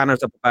had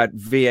banners up about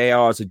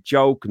VAR as a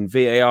joke, and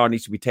VAR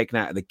needs to be taken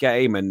out of the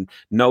game, and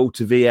no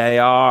to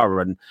VAR.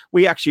 And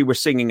we actually were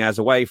singing as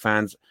away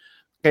fans,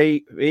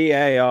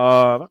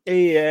 VAR,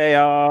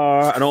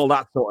 and all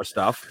that sort of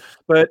stuff.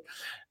 But,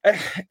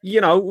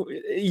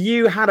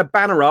 you had a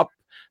banner up,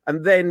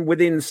 and then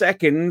within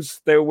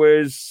seconds there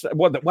was,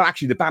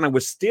 actually the banner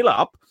was still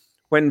up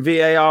when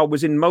VAR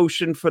was in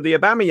motion for the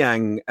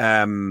Aubameyang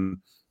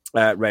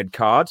red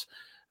card.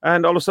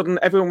 And all of a sudden,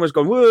 everyone was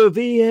going, whoa,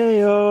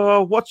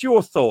 VAR. What's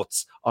your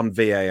thoughts on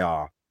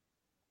VAR?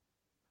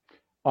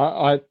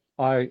 I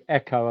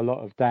echo a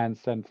lot of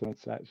Dan's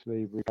sentiments,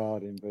 actually,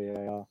 regarding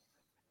VAR.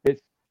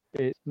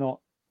 It's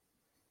not...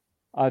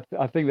 I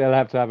think they'll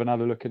have to have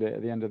another look at it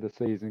at the end of the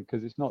season,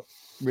 because it's not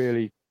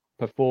really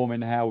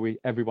performing how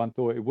everyone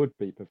thought it would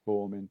be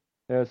performing.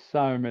 There are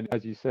so many,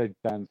 as you said,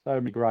 Dan,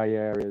 so many grey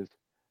areas.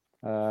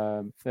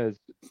 There's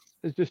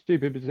just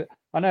stupid...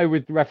 I know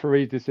with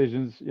referee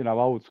decisions,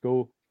 old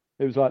school,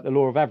 it was like the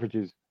law of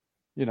averages.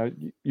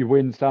 You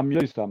win some, you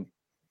lose some.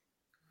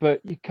 But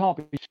you can't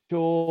be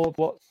sure of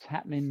what's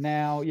happening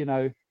now.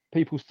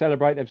 People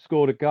celebrate they've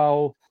scored a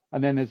goal,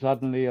 and then there's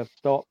suddenly a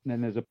stop, and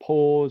then there's a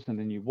pause, and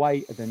then you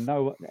wait, and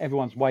then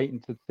everyone's waiting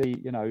to see,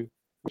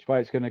 which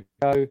way it's going to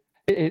go.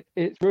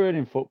 It's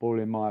ruining football,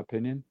 in my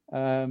opinion.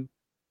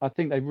 I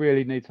think they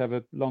really need to have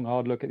a long,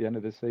 hard look at the end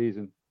of the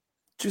season.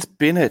 Just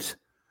bin it.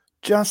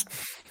 Just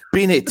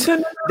bin it.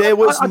 There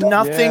was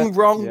nothing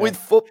wrong with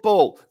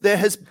football. There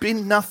has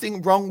been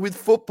nothing wrong with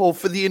football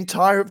for the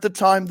entire of the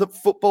time that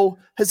football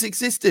has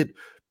existed.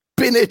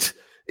 Bin it.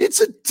 It's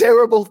a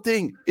terrible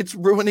thing. It's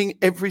ruining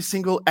every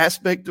single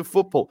aspect of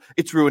football.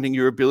 It's ruining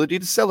your ability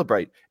to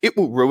celebrate. It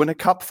will ruin a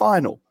cup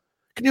final.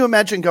 Can you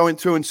imagine going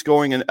through and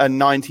scoring a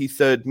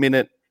 93rd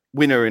minute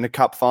winner in a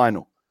cup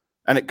final,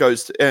 and it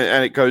goes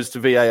to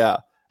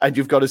VAR, and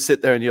you've got to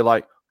sit there and you're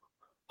like,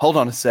 hold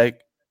on a sec.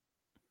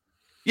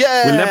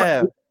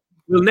 Yeah,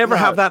 we'll never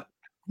have that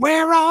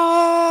where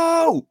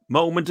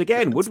moment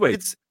again, would we?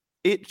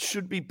 It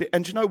should be,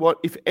 and you know what?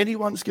 If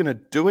anyone's going to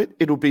do it,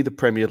 it'll be the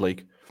Premier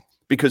League,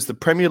 because the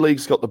Premier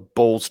League's got the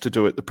balls to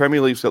do it. The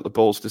Premier League's got the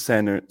balls to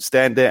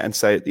stand there and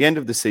say at the end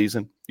of the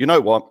season, you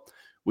know what?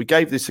 We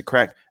gave this a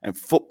crack, and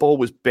football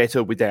was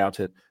better without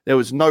it. There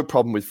was no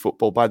problem with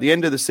football. By the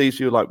end of the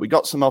season, you're like, we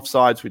got some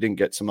offsides, we didn't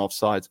get some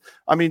offsides.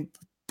 I mean,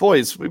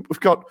 boys, we've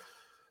got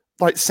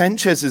like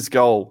Sanchez's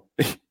goal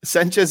in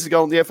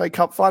the FA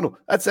Cup final.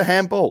 That's a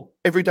handball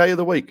every day of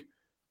the week.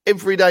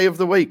 Every day of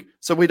the week.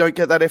 So we don't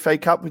get that FA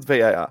Cup with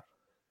VAR.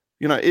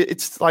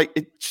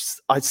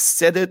 I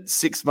said it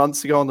 6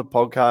 months ago on the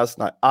podcast,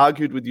 and I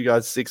argued with you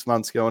guys 6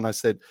 months ago, and I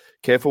said,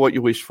 careful what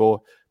you wish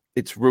for.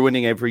 It's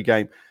ruining every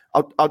game.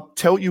 I'll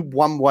tell you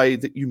one way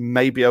that you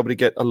may be able to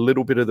get a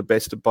little bit of the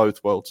best of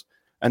both worlds,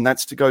 and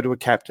that's to go to a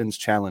captain's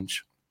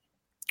challenge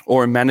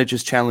or a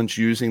manager's challenge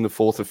using the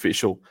fourth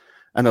official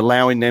and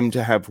allowing them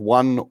to have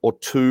 1 or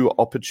 2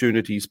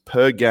 opportunities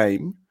per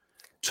game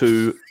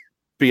to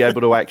be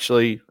able to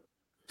actually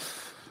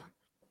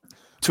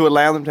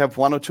allow them to have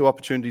 1 or 2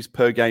 opportunities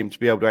per game to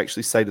be able to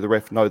actually say to the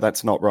ref, no,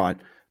 that's not right.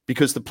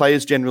 Because the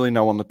players generally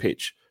know on the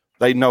pitch.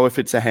 They know if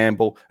it's a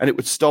handball, and it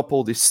would stop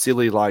all this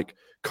silly,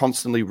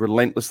 constantly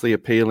relentlessly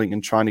appealing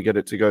and trying to get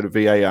it to go to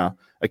VAR.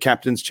 A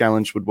captain's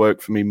challenge would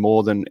work for me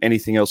more than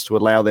anything else to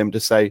allow them to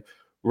say,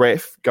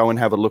 ref, go and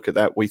have a look at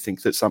that. We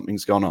think that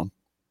something's gone on.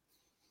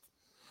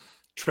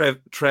 Trev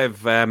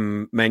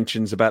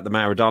mentions about the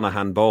Maradona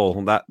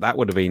handball. That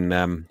would have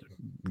been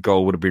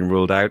goal would have been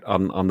ruled out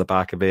on the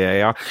back of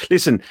VAR.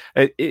 Listen,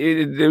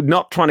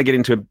 not trying to get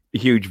into a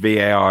huge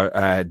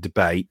VAR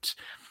debate.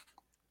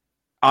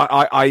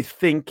 I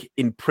think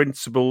in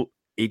principle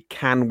it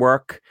can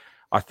work.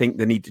 I think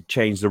they need to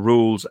change the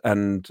rules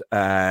and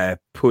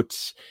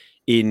put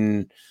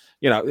in,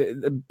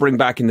 bring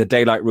back in the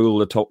daylight rule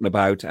they're talking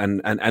about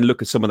and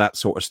look at some of that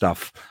sort of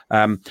stuff.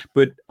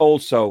 But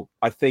also,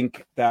 I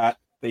think that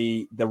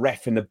the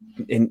ref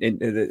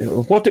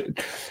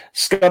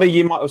Scotty,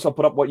 you might also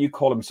put up what you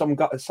call him, some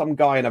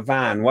guy in a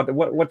van.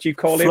 What do you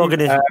call him?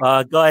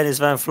 Guy in his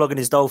van flogging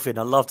his dolphin.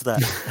 I loved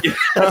that.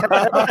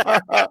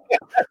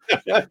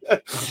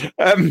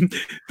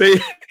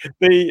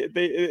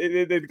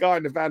 The guy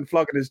in the van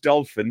flogging his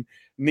dolphin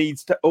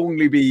needs to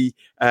only be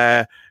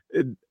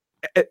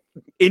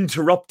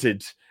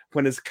interrupted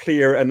when it's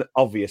clear and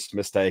obvious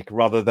mistake,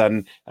 rather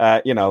than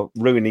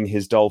ruining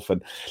his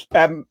dolphin.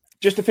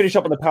 Just to finish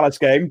up on the Palace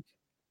game,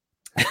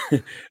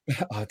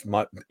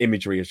 my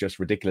imagery is just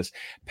ridiculous.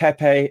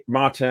 Pepe,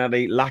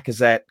 Martinelli,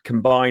 Lacazette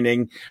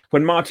combining.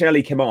 When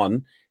Martinelli came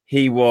on,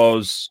 he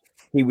was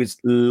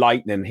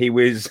lightning. He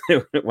was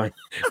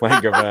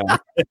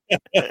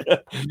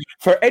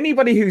For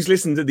anybody who's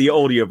listened to the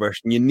audio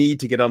version, you need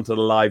to get onto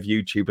the live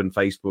YouTube and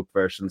Facebook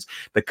versions.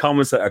 The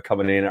comments that are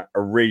coming in are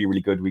really,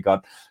 really good. We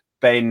got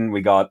Ben, we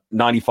got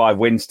 95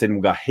 Winston,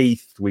 we got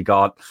Heath, we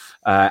got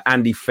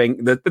Andy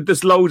Fink.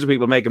 There's loads of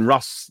people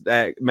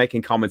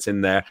making comments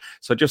in there.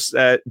 So just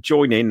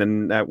join in,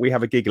 and we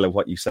have a giggle of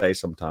what you say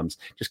sometimes.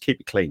 Just keep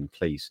it clean,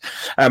 please.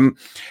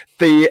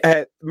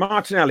 The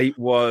Martinelli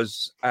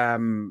was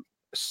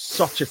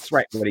such a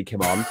threat when he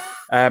came on.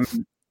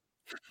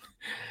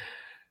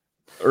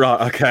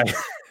 Right, okay.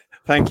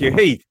 Thank you,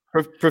 Heath.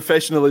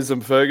 Professionalism,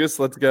 Fergus.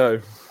 Let's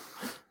go.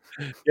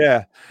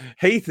 Yeah,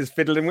 Heath is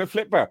fiddling with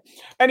Flipper.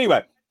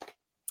 Anyway,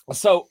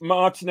 so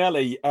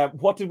Martinelli,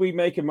 what did we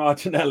make of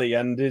Martinelli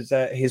and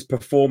his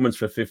performance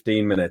for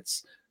 15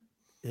 minutes?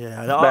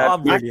 Yeah,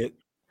 I'm really...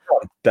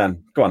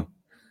 Dan, go on.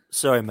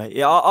 Sorry, mate.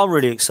 Yeah, I'm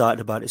really excited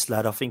about this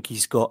lad. I think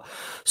he's got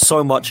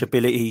so much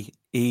ability.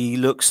 He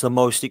looks the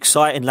most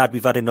exciting lad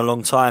we've had in a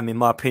long time, in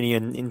my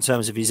opinion, in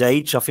terms of his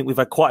age. I think we've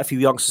had quite a few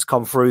youngsters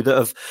come through that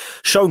have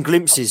shown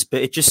glimpses,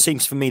 but it just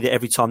seems for me that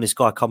every time this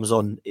guy comes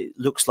on, it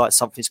looks like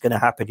something's going to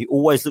happen. He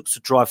always looks to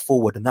drive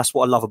forward, and that's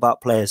what I love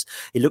about players.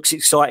 He looks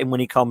exciting when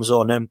he comes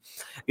on. And,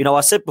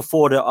 I said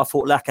before that I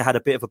thought Laka had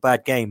a bit of a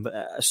bad game, but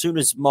as soon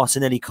as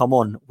Martinelli come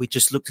on, we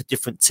just looked a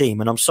different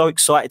team. And I'm so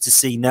excited to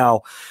see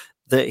now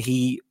that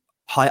he,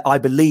 I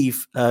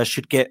believe,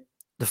 should get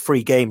the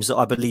 3 games that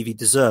I believe he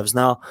deserves.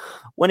 Now,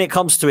 when it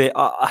comes to it,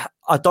 I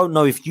don't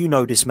know if you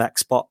know this,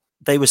 Max, but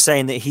they were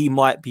saying that he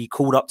might be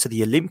called up to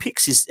the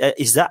Olympics.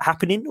 Is that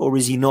happening, or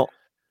is he not?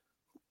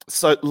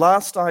 So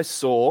last I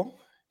saw,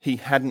 he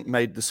hadn't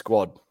made the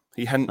squad.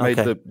 He hadn't made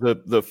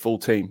the full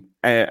team.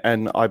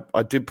 And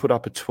I did put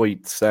up a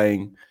tweet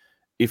saying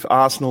if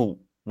Arsenal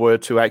were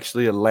to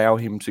actually allow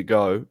him to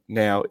go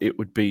now, it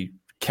would be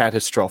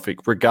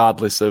catastrophic,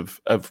 regardless of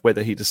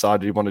whether he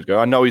decided he wanted to go.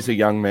 I know he's a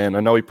young man.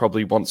 I know he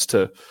probably wants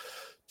to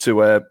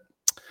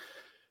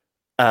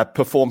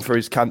perform for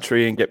his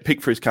country and get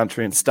picked for his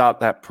country and start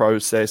that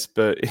process.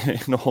 But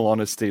in all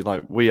honesty,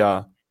 we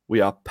are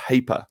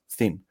paper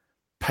thin.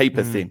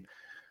 And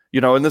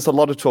there's a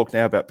lot of talk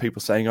now about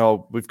people saying,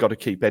 "Oh, we've got to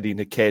keep Eddie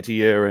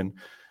Nketiah,"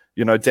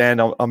 and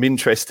Dan, I'm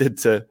interested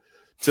to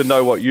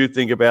know what you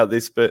think about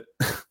this. But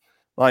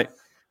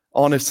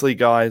honestly,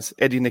 guys,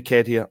 Eddie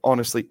Nketiah,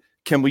 honestly.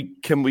 Can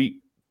we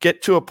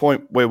get to a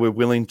point where we're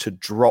willing to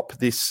drop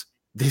this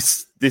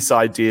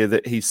idea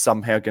that he's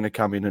somehow going to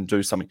come in and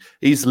do something?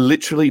 He's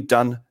literally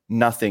done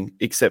nothing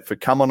except for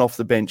come on off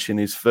the bench in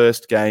his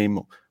first game.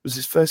 Was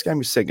his first game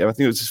or second game? I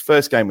think it was his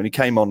first game when he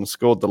came on and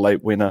scored the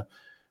late winner.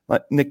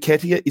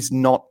 Nketiah is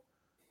not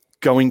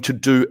going to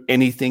do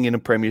anything in a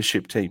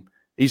premiership team.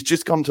 He's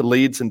just gone to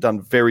Leeds and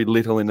done very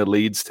little in the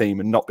Leeds team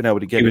and not been able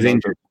to get. He was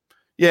injured.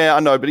 Yeah, I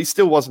know, but he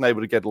still wasn't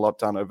able to get a lot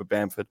done over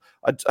Bamford.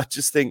 I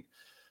just think,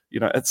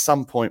 at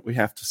some point we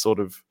have to sort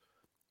of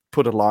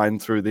put a line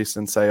through this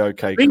and say,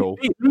 okay, cool.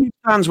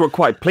 fans were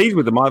quite pleased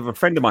with him. I have a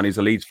friend of mine who's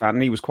a Leeds fan,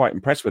 and he was quite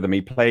impressed with him.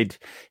 He played,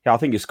 I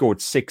think he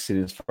scored 6 in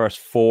his first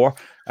 4.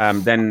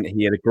 Then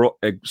he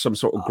had some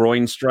sort of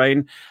groin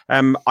strain.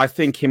 I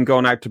think him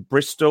going out to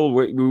Bristol,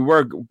 we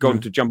were going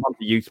to jump on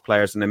the youth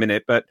players in a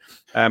minute, but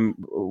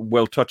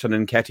we'll touch on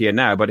Nketiah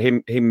now. But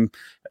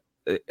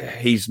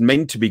he's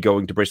meant to be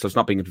going to Bristol. It's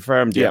not being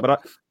confirmed yet,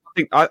 but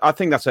I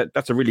think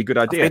that's a really good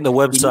idea. I think the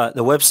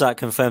website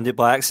confirmed it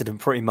by accident,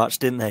 pretty much,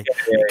 didn't they?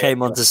 It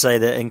came on to say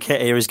that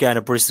Nketiah is going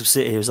to Bristol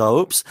City. It was like,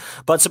 oops.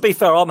 But to be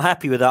fair, I'm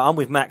happy with that. I'm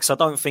with Max. I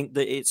don't think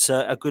that it's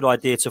a good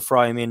idea to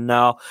throw him in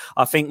now.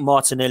 I think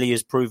Martinelli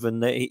has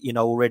proven that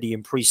already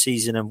in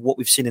pre-season and what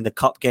we've seen in the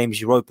Cup games,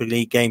 Europa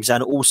League games,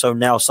 and also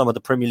now some of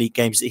the Premier League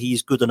games, that he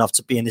is good enough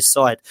to be in this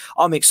side.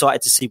 I'm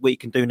excited to see what he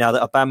can do now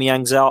that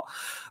Aubameyang's out.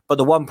 But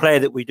the one player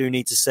that we do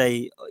need to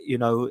say,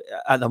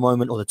 at the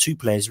moment, or the 2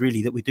 players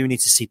really that we do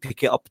need to see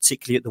pick it up,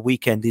 particularly at the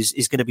weekend,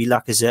 is going to be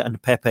Lacazette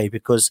and Pepe,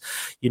 because,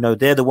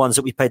 they're the ones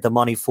that we paid the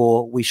money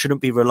for. We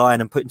shouldn't be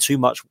relying and putting too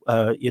much,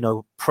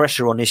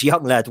 pressure on this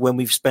young lad when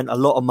we've spent a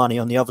lot of money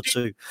on the other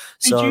 2.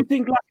 Did you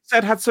think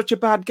Lacazette had such a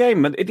bad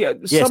game?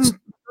 Yes.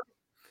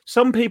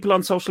 Some people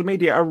on social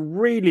media are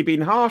really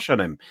being harsh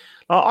on him.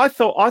 I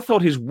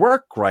thought his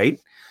work rate,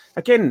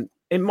 again,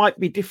 it might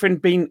be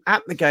different being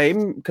at the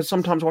game, because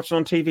sometimes watching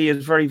on TV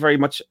is very, very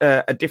much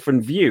a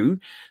different view.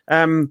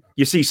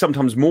 You see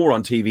sometimes more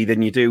on TV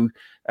than you do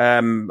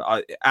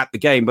at the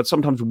game, but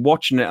sometimes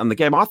watching it on the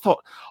game, I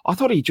thought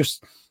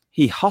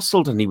he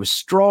hustled and he was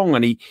strong,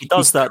 and he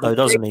does that though,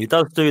 doesn't he? He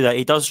does do that.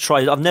 He does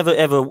try. I've never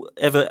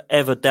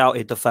ever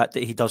doubted the fact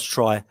that he does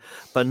try,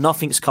 but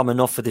nothing's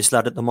coming off for this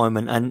lad at the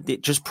moment, and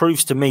it just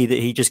proves to me that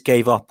he just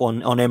gave up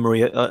on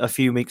Emery a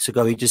few weeks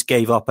ago. He just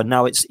gave up, and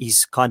now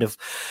he's kind of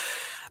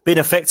been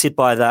affected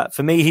by that.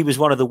 For me, he was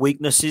one of the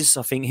weaknesses.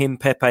 I think him,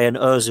 Pepe, and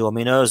Ozil. I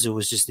mean, Ozil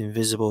was just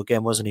invisible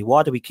again, wasn't he?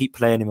 Why do we keep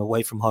playing him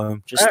away from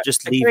home?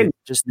 Just leave it.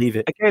 Just leave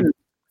it. Again,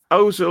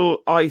 Ozil,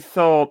 I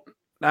thought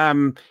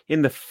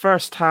in the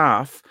first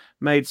half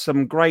made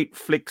some great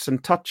flicks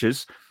and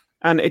touches,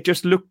 and it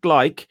just looked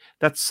like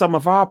that some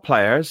of our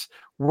players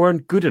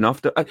weren't good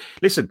enough to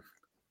listen.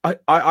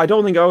 I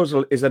don't think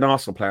Ozil is an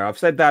Arsenal player. I've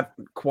said that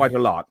quite a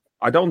lot.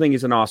 I don't think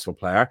he's an Arsenal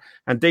player.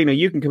 And Dino,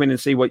 you can come in and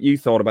see what you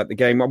thought about the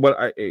game.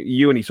 Well,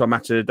 you only saw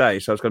Match of the Day,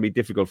 so it's going to be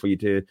difficult for you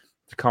to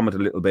comment a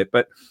little bit.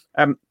 But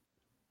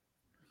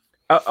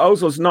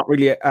Ozil's not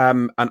really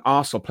an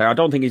Arsenal player. I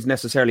don't think he's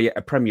necessarily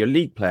a Premier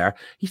League player.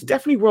 He's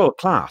definitely world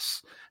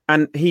class.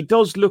 And he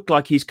does look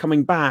like he's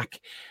coming back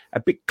a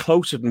bit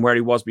closer than where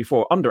he was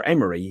before. Under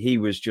Emery, he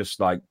was just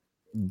like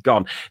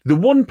gone. The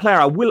one player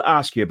I will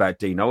ask you about,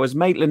 Dino, is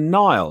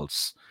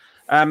Maitland-Niles.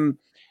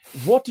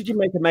 What did you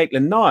make of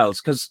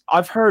Maitland-Niles? Because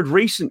I've heard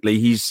recently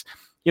he's,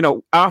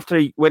 after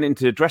he went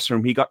into the dressing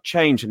room, he got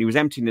changed and he was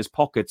emptying his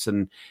pockets,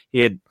 and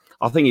he hadn't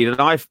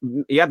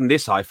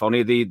this iPhone,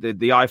 he had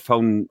the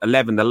iPhone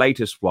 11, the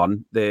latest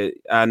one,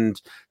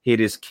 and he had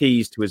his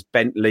keys to his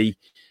Bentley,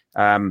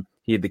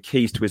 he had the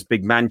keys to his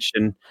big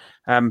mansion,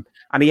 and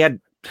he had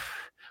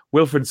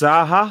Wilfred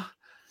Zaha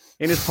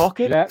in his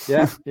pocket.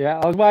 Yeah.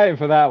 I was waiting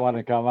for that one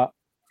to come up.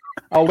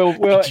 Oh,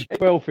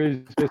 Wilf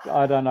is just,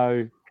 I don't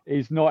know.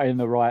 He's not in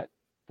the right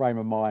frame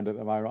of mind at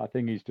the moment. I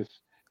think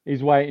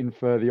he's waiting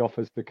for the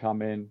offers to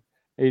come in.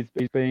 He's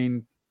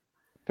been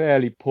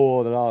fairly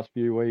poor the last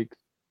few weeks.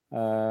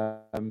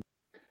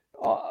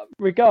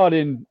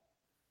 Regarding,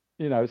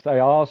 say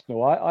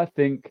Arsenal, I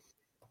think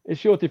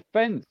it's your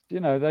defence.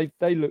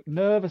 They look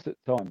nervous at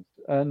times.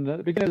 And at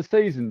the beginning of the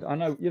season, I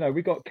know,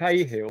 we got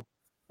Cahill.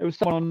 There was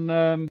someone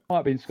on, might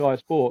have been Sky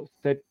Sports,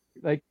 said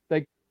they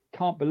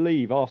can't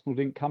believe Arsenal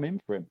didn't come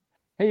in for him.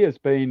 He has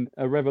been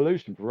a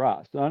revolution for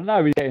us. I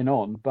know he's getting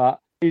on, but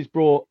he's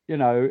brought,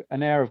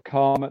 an air of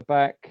calm at the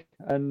back,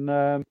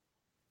 and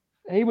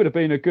he would have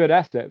been a good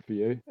asset for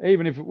you,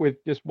 even if with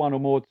just 1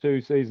 or 2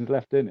 seasons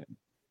left in him.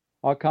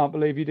 I can't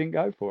believe you didn't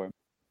go for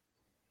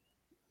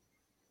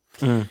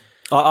him.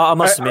 I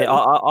must admit,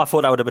 I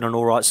thought that would have been an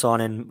all right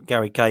signing,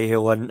 Gary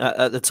Cahill, and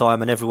at the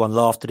time, and everyone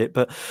laughed at it.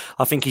 But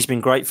I think he's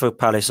been great for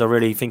Palace. I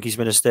really think he's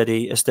been a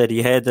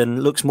steady head,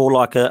 and looks more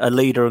like a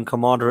leader and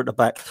commander at the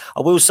back.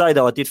 I will say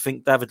though, I did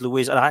think David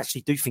Luiz, and I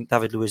actually do think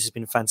David Luiz has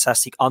been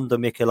fantastic under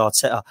Mikel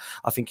Arteta.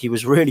 I think he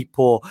was really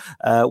poor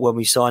when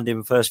we signed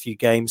him first few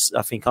games.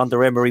 I think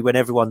under Emery, when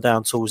everyone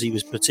down tools, he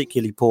was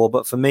particularly poor.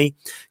 But for me,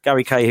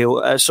 David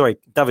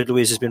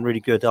Luiz has been really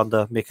good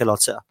under Mikel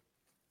Arteta.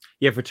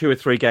 Yeah, for 2 or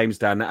 3 games,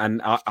 Dan,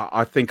 and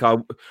I think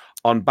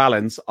on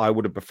balance, I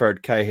would have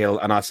preferred Cahill,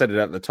 and I said it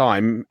at the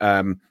time.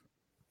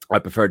 I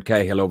preferred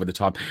Cahill over the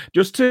time.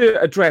 Just to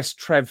address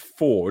Trev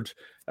Ford,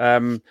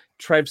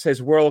 Trev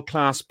says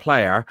world-class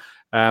player,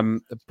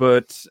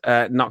 but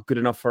not good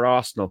enough for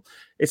Arsenal.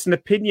 It's an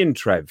opinion,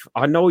 Trev.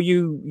 I know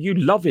you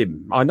love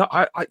him. I know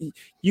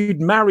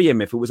you'd marry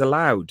him if it was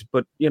allowed,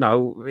 but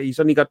he's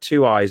only got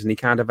 2 eyes, and he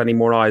can't have any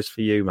more eyes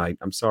for you, mate.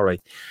 I'm sorry.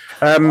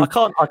 I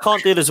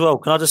can't deal as well.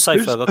 Can I just say,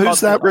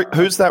 Ferg?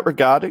 Who's that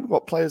regarding?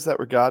 What player is that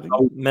regarding?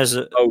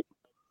 Mesut.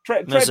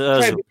 Trev,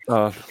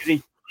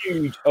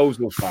 huge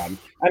Ozil fan,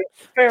 and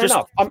fair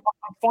enough. I'm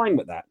fine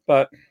with that.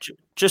 But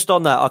just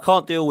on that, I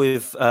can't deal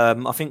with.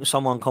 I think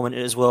someone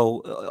commented as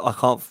well. I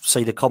can't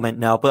see the comment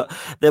now, but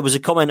there was a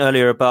comment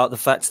earlier about the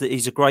fact that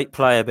he's a great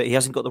player, but he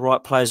hasn't got the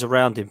right players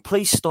around him.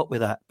 Please stop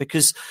with that,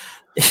 because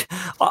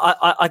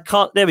I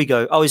can't. There we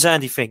go. Oh, it's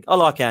Andy Fink. I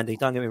like Andy.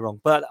 Don't get me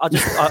wrong, but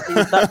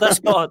that's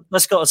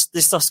got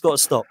to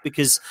stop,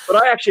 because.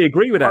 But I actually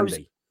agree with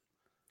Andy.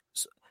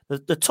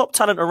 The top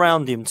talent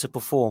around him to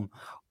perform.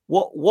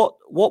 What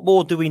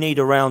more do we need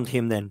around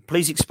him then?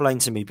 Please explain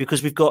to me,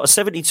 because we've got a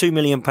 £72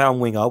 million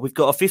winger, we've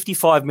got a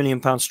 £55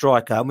 million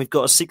striker, and we've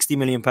got a £60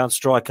 million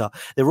striker.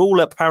 They're all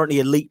apparently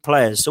elite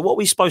players. So what are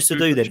we supposed to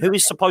do then? Who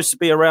is supposed to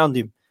be around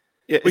him?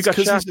 Yeah, it's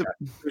because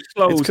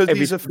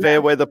he's a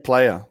fair weather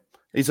player.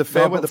 He's a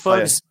fair weather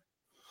player.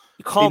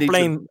 You can't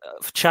blame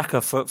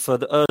Xhaka for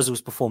the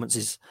Ozil's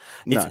performances.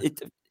 No.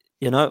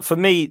 For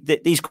me,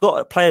 he's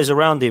got players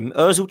around him.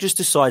 Ozil just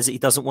decides that he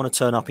doesn't want to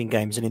turn up in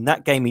games. And in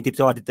that game, he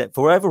decided that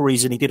for whatever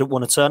reason, he didn't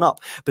want to turn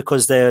up,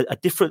 because they're a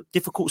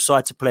difficult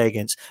side to play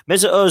against.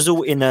 Mesut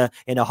Ozil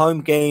in a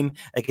home game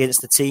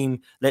against a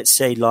team, let's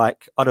say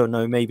like, I don't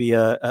know, maybe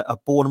a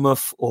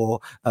Bournemouth or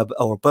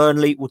a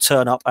Burnley, will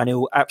turn up and he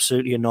will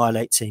absolutely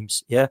annihilate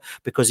teams. Yeah,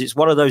 because it's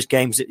one of those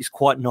games that is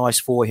quite nice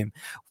for him.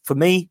 For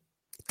me,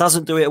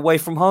 doesn't do it away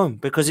from home,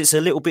 because it's a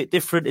little bit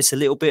different. It's a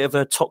little bit of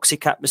a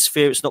toxic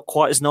atmosphere. It's not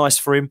quite as nice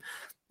for him,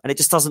 and it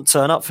just doesn't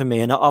turn up for me.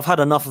 And I've had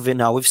enough of it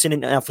now. We've seen it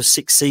now for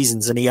 6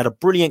 seasons, and he had a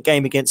brilliant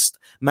game against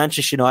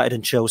Manchester United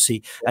and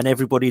Chelsea, and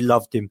everybody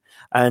loved him.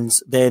 And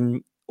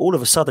then all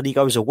of a sudden he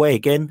goes away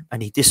again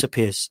and he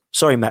disappears.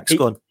 Sorry, Max,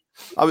 go on.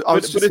 I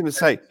was just going to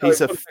say,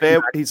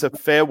 he's a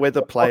fair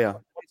weather player.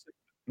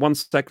 1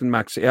 second,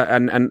 Max. Yeah,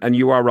 and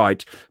you are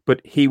right,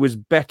 but he was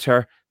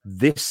better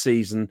this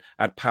season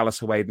at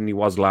Palace away than he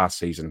was last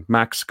season.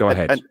 Max, go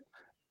ahead. And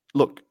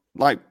look,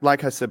 like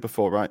I said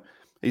before, right?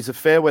 He's a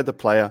fair weather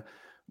player.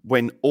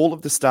 When all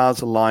of the stars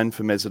align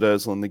for Mesut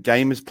Ozil and the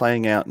game is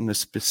playing out in a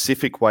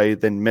specific way,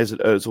 then Mesut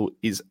Ozil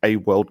is a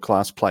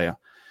world-class player.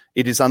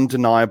 It is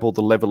undeniable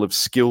the level of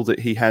skill that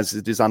he has.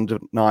 It is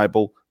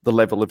undeniable the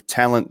level of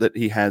talent that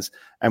he has.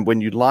 And when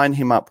you line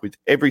him up with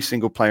every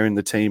single player in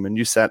the team and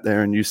you sat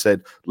there and you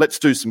said, let's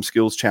do some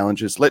skills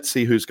challenges. Let's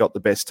see who's got the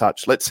best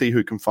touch. Let's see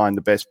who can find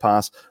the best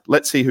pass.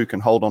 Let's see who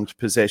can hold on to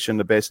possession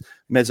the best.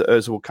 Mesut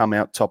Ozil will come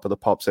out top of the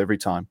pops every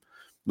time.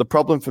 The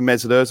problem for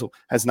Mesut Ozil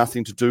has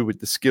nothing to do with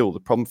the skill. The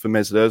problem for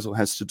Mesut Ozil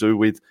has to do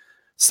with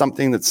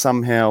something that's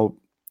somehow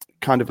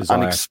kind of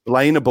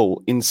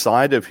unexplainable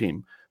inside of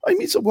him. I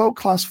mean, he's a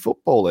world-class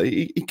footballer.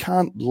 He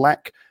can't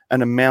lack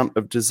an amount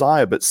of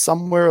desire, but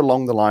somewhere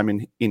along the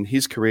line in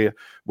his career,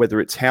 whether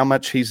it's how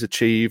much he's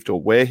achieved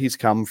or where he's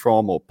come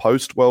from or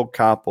post-World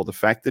Cup or the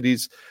fact that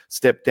he's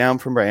stepped down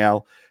from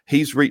Real,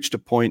 he's reached a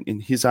point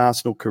in his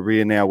Arsenal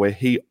career now where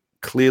he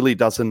clearly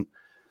doesn't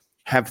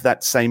have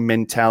that same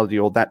mentality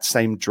or that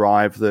same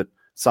drive that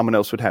someone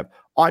else would have.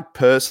 I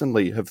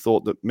personally have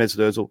thought that Mesut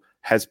Ozil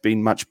has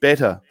been much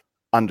better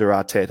under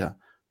Arteta,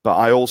 but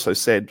I also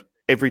said,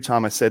 every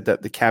time I said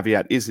that, the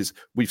caveat is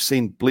we've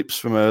seen blips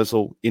from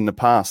Ozil in the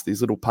past,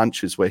 these little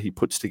punches where he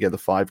puts together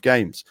 5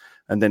 games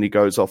and then he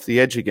goes off the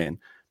edge again.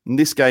 In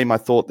this game, I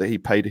thought that he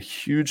paid a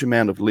huge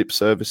amount of lip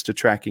service to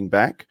tracking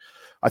back.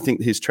 I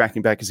think his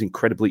tracking back is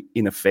incredibly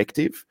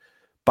ineffective,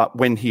 but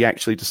when he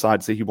actually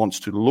decides that he wants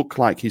to look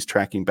like he's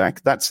tracking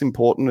back, that's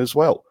important as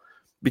well,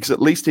 because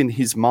at least in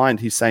his mind,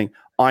 he's saying,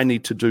 I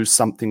need to do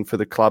something for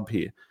the club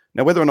here.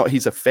 Now, whether or not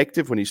he's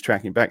effective when he's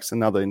tracking back is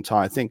another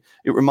entire thing.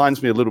 It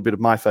reminds me a little bit of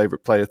my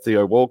favourite player,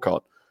 Theo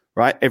Walcott,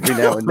 right? Every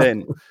now and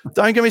then.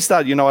 Don't get me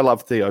started. You know I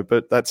love Theo,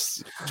 but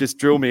that's just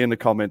drill me in the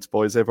comments,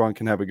 boys. Everyone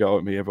can have a go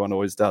at me. Everyone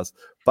always does.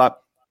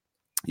 But,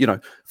 you know,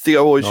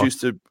 Theo always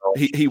used to,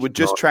 he would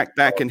just track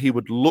back and he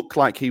would look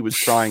like he was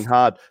trying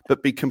hard,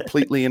 but be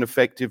completely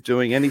ineffective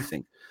doing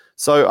anything.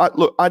 So,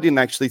 I didn't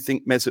actually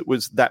think Mesut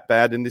was that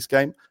bad in this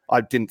game.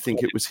 I didn't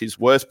think it was his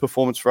worst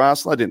performance for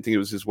Arsenal. I didn't think it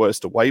was his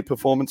worst away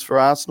performance for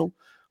Arsenal.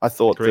 I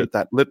thought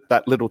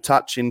that little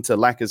touch into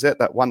Lacazette,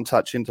 that one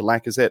touch into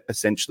Lacazette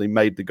essentially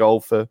made the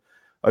goal for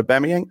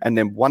Aubameyang. And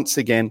then once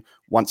again,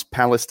 once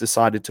Palace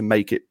decided to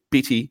make it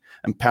bitty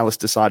and Palace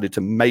decided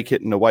to make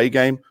it an away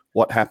game,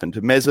 what happened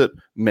to Mesut?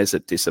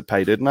 Mesut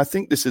dissipated. And I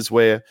think this is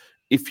where,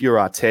 if you're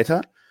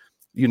Arteta,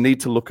 you need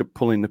to look at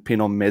pulling the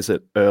pin on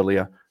Mesut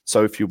earlier.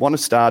 So if you want to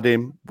start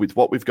him with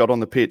what we've got on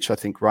the pitch, I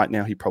think right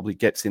now he probably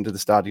gets into the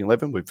starting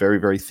 11. We're very,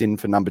 very thin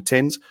for number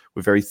 10s.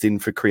 We're very thin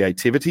for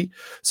creativity.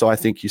 So I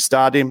think you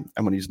start him,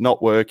 and when he's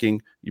not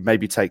working, you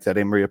maybe take that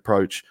Emery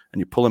approach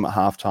and you pull him at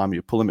halftime,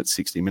 you pull him at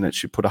 60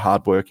 minutes, you put a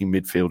hard-working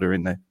midfielder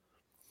in there.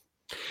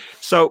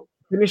 So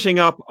finishing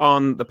up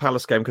on the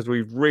Palace game, because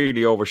we've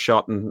really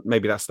overshot, and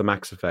maybe that's the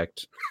Max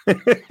effect.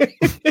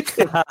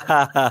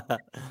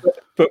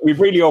 But we've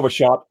really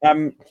overshot.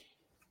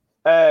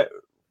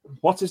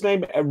 What's his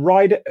name?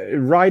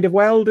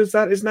 Riedewald, is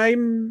that his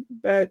name?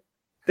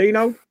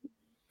 Dino?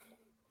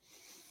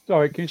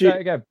 Sorry, can you say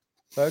it again?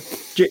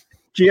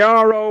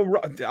 Giaro.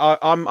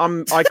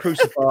 I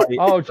crucify.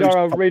 Oh,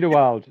 Giaro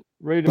Riedewald.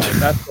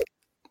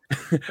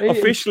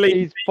 Officially,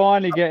 he's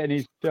finally getting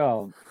his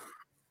chance.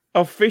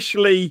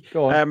 Officially,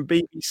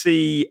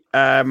 BBC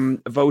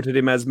voted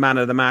him as man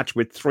of the match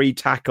with 3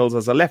 tackles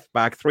as a left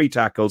back, 3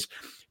 tackles,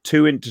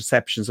 2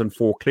 interceptions and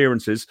 4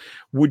 clearances.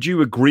 Would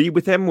you agree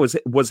with him?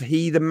 Was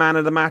he the man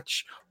of the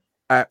match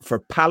for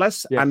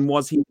Palace? Yes. And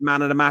was he the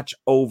man of the match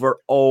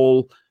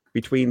overall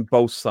between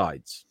both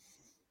sides?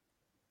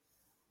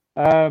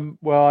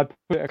 Well, I'd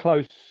put a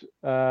close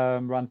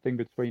run thing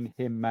between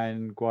him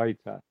and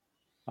Guaita.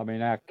 I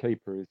mean, our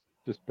keeper has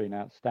just been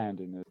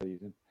outstanding this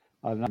season.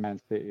 I know Man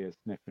City are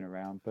sniffing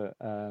around, but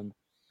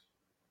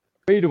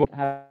Friedel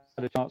had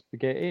a chance to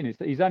get in.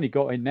 He's only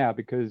got in now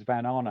because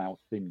Van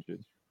Aanholt's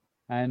injured.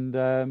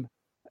 And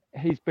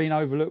he's been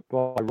overlooked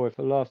by Roy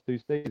for the last 2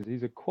 seasons.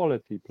 He's a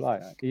quality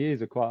player. He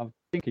is I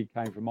think he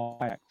came from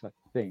Ajax, I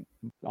think.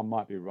 I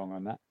might be wrong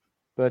on that.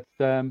 But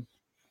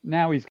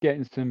now he's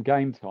getting some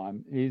game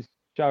time. He's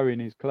showing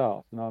his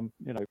class. And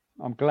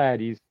I'm glad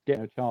he's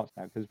getting a chance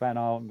now because Van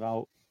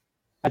Aanholt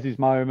has his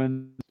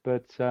moments,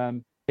 but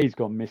he's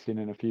gone missing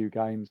in a few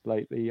games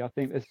lately. I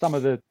think there's some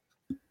of the,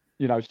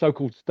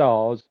 so-called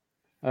stars,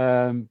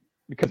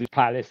 because it's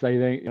Palace, they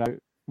think,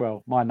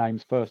 well, my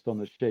name's first on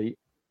the sheet,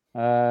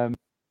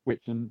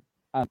 which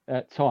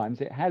at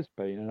times it has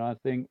been. And I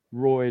think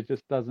Roy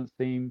just doesn't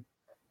seem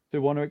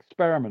to want to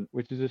experiment,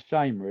 which is a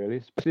shame, really.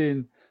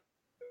 Especially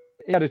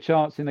he had a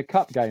chance in the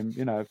cup game,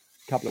 a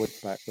couple of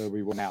weeks back where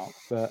we went out.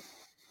 But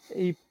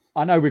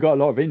I know we got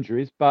a lot of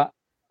injuries, but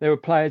there were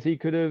players he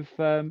could have,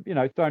 thrown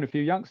a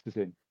few youngsters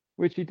in,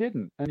 which he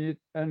didn't, and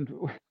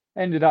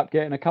ended up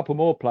getting a couple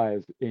more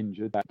players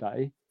injured that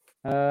day.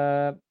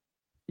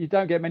 You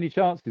don't get many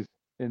chances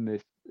in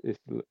this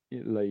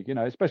league,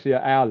 especially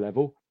at our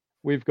level.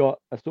 We've got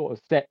a sort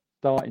of set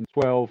starting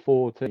 12,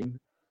 14.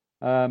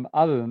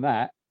 Other than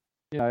that,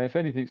 if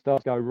anything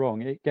starts to go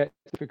wrong, it gets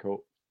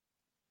difficult.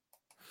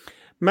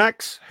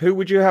 Max, who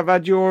would you have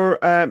had your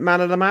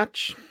man of the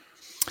match?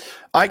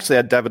 I actually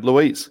had David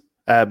Luiz.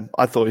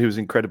 I thought he was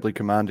incredibly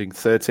commanding.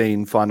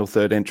 13 final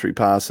third entry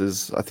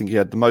passes. I think he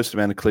had the most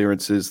amount of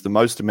clearances, the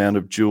most amount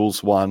of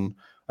duels won.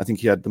 I think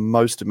he had the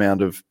most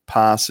amount of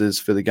passes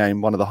for the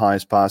game, one of the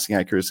highest passing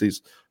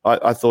accuracies.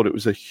 I thought it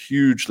was a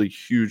hugely,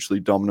 hugely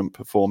dominant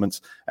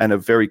performance and a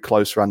very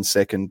close run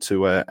second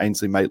to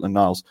Ainsley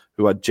Maitland-Niles,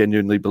 who I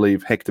genuinely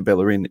believe Hector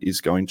Bellerin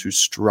is going to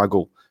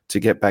struggle to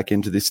get back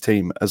into this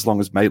team as long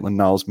as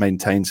Maitland-Niles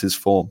maintains his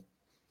form.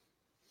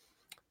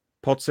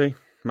 Potsy,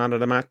 man of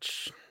the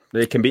match.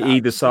 It can be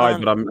either side,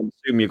 but I'm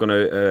assuming you're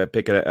going to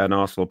pick an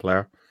Arsenal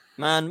player.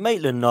 Man,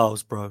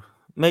 Maitland-Niles, bro.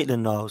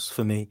 Maitland-Niles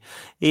for me.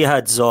 He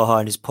had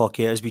Zaha in his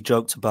pocket, as we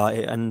joked about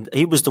it, and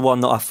he was the one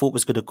that I thought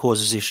was going to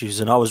cause us issues,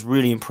 and I was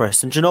really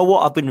impressed. And do you know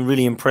what? I've been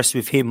really impressed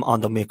with him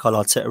under Mikel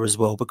Arteta as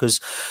well, because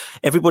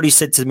everybody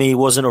said to me he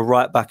wasn't a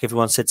right back.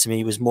 Everyone said to me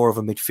he was more of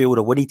a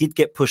midfielder. When he did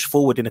get pushed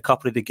forward in a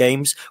couple of the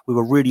games, we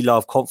were really low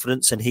of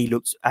confidence, and he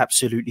looked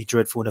absolutely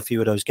dreadful in a few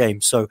of those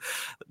games. So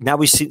now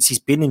since he's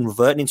been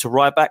reverting into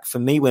right back, for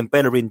me, when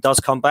Bellerin does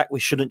come back, we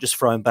shouldn't just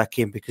throw him back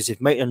in, because if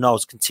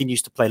Maitland-Niles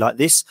continues to play like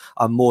this,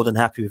 I'm more than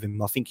happy with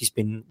him. I think he's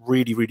been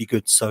really, really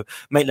good. So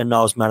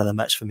Maitland-Niles, man of the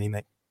match for me,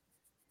 mate.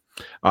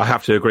 I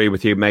have to agree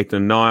with you.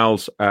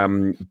 Maitland-Niles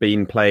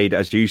being played,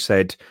 as you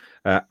said,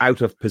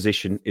 out of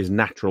position, is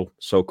natural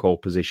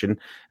so-called position.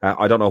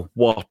 I don't know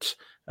what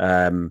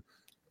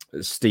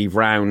Steve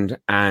Round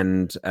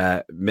and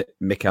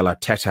Mikel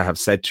Arteta have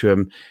said to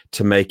him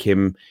to make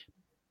him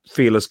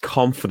feel as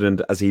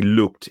confident as he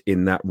looked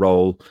in that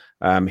role.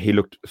 He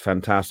looked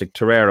fantastic.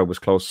 Torreira was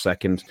close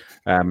second,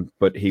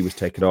 but he was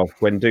taken off.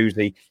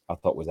 Guendouzi, I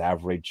thought, was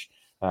average,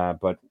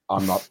 but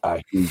I'm not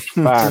a huge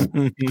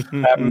fan.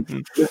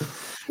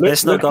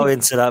 Let's not go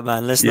into that,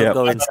 man. Let's not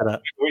go into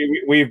that.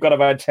 We've got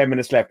about 10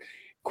 minutes left.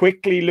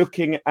 Quickly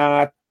looking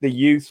at the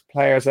youth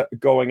players that are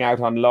going out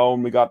on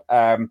loan. We got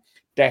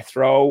Death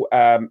Row,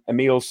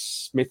 Emil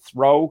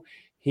Smith-Rowe.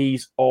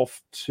 He's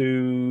off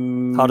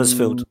to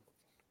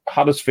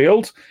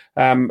Huddersfield.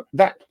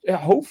 That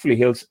hopefully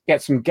he'll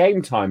get some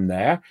game time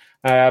there.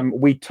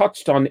 We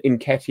touched on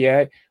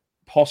Nketiah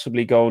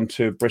possibly going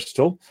to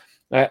Bristol.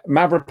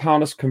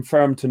 Mavropanos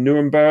confirmed to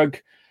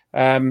Nuremberg.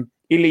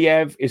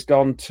 Iliev is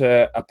gone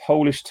to a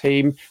Polish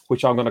team,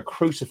 which I'm going to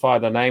crucify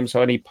the name.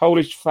 So any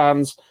Polish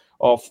fans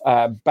of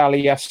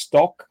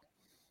Białystok,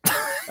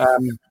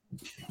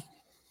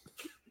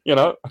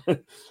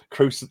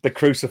 the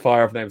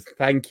crucifier of names.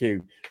 Thank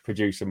you,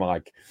 producer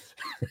Mike.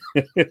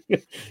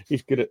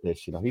 He's good at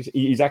this,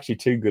 He's actually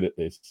too good at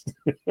this.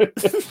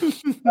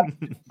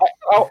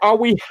 Are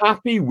we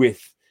happy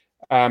with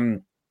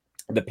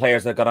the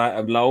players that got out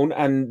on loan?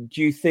 And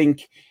do you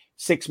think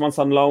 6 months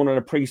on loan and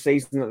a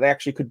pre-season that they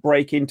actually could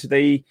break into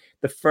the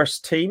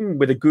first team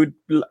with a good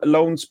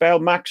loan spell?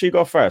 Max, you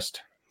go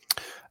first.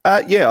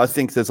 I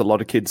think there's a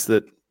lot of kids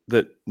that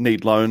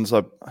need loans.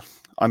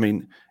 I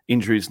mean,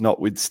 injuries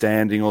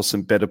notwithstanding, or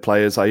some better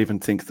players. I even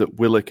think that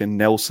Willock and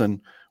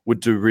Nelson would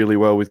do really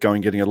well with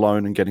getting a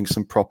loan and getting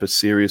some proper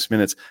serious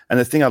minutes. And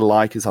the thing I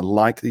like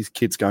these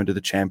kids going to the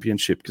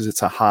Championship, because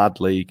it's a hard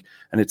league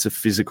and it's a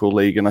physical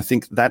league. And I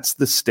think that's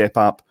the step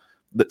up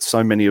that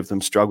so many of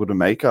them struggle to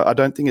make. I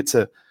don't think it's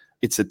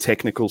a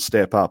technical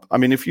step up. I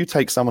mean, if you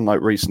take someone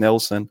like Reece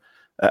Nelson,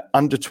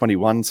 under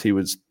 21s, he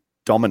was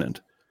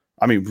dominant.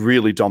 I mean,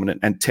 really dominant,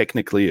 and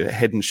technically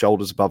head and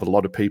shoulders above a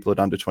lot of people at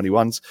under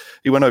 21s.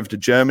 He went over to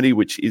Germany,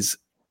 which is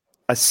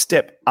a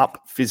step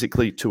up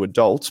physically to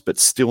adults, but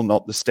still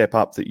not the step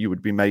up that you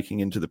would be making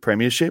into the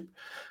Premiership.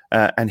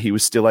 And he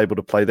was still able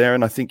to play there.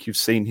 And I think you've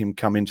seen him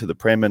come into the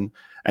Prem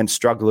and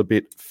struggle a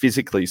bit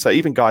physically. So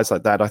even guys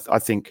like that, I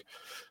think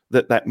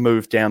that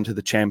move down to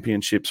the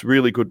Championship's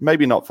really good.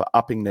 Maybe not for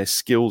upping their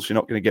skills. You're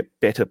not going to get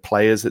better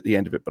players at the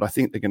end of it, but I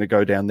think they're going to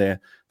go down there.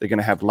 They're going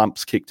to have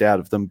lumps kicked out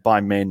of them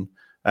by men.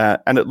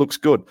 And it looks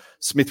good.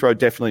 Smith Rowe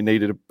definitely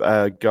needed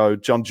to go.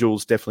 John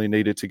Jules definitely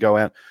needed to go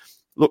out.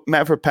 Look,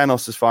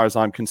 Mavropanos, as far as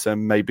I'm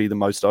concerned, may be the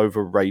most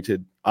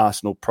overrated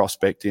Arsenal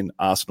prospect in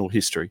Arsenal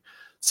history.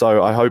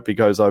 So I hope he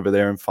goes over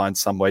there and finds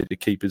some way to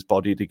keep his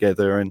body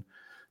together, and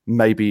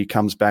maybe he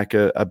comes back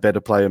a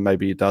better player,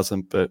 maybe he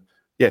doesn't. But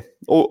yeah,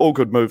 all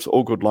good moves,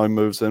 all good loan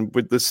moves. And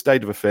with the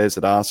state of affairs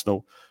at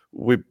Arsenal,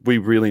 we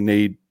really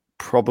need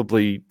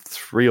probably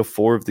 3 or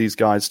 4 of these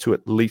guys to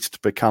at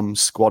least become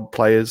squad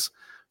players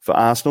for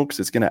Arsenal, because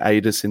it's going to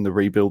aid us in the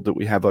rebuild that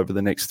we have over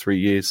the next 3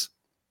 years.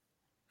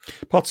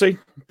 Potsy,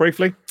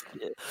 briefly.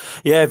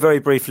 Yeah, very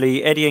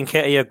briefly. Eddie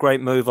Nketiah, great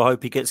move. I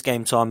hope he gets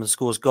game time and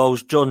scores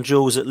goals. John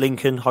Jules at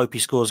Lincoln, hope he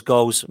scores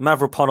goals.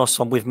 Mavropanos,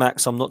 I'm with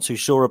Max. I'm not too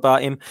sure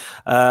about him.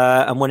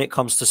 And when it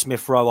comes to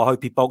Smith Rowe, I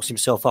hope he bulks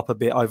himself up a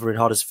bit over in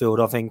Huddersfield.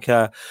 I think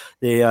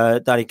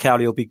Danny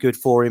Cowley will be good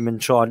for him and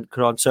try and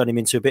turn him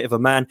into a bit of a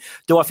man.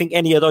 Do I think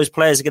any of those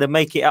players are going to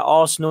make it at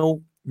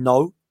Arsenal?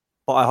 No,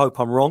 but I hope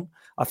I'm wrong.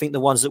 I think the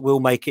ones that will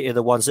make it are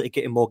the ones that are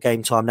getting more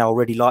game time now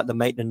already, like the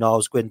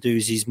Maitland-Niles,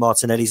 Guendouzi's,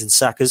 Martinelli's and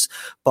Saka's.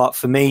 But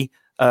for me,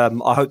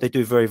 I hope they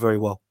do very, very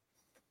well.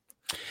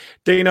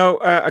 Dino,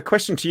 a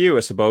question to you, I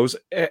suppose.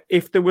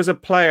 If there was a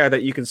player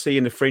that you can see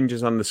in the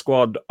fringes on the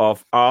squad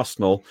of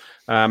Arsenal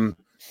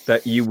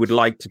that you would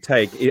like to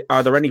take,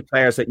 are there any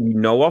players that you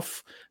know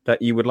of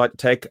that you would like to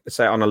take,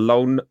 say, on a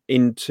loan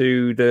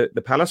into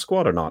the Palace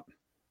squad or not?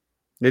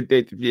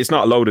 It's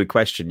not a loaded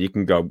question. You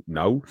can go,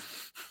 no.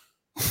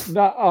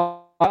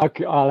 No,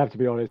 I'll have to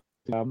be honest.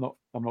 I'm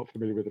not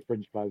familiar with the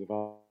fringe players of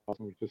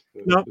Arsenal. Just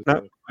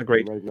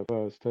agreed. The regular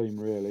first team,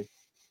 really.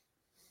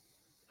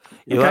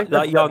 Okay.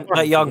 That young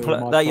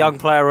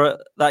player,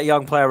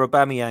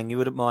 Aubameyang. You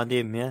wouldn't mind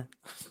him, yeah?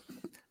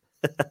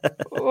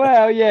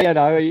 Well,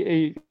 yeah,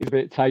 he's a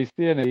bit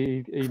tasty, and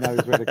he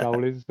knows where the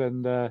goal is,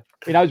 and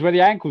he knows where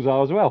the ankles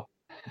are as well.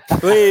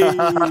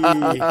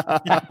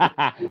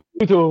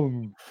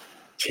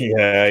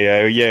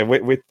 Yeah.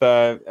 With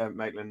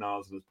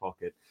Maitland-Niles in his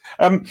pocket.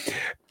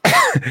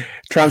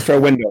 Transfer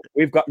window.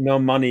 We've got no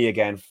money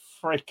again.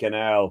 Freaking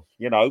hell!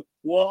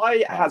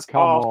 Why has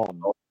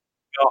Arsenal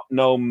got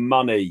no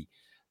money?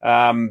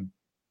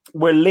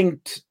 We're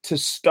linked to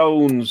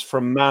Stones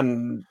from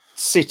Man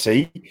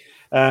City.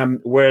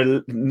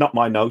 We're not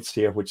my notes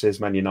here, which says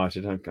Man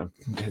United.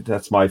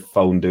 That's my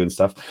phone doing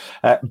stuff.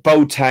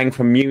 Boateng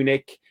from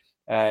Munich.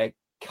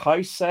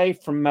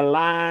 Kaise from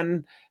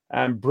Milan.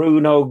 And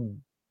Bruno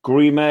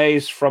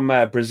Grimes from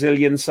a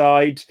Brazilian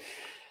side.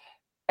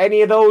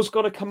 Any of those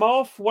going to come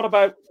off? What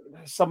about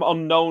some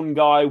unknown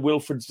guy,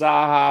 Wilfred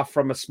Zaha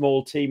from a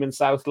small team in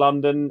South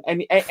London?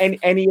 Any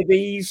of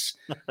these?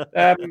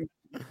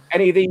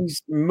 Any of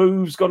these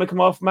moves going to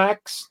come off,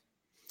 Max?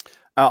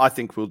 I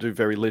think we'll do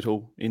very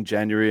little in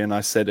January, and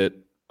I've said it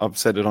on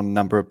a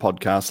number of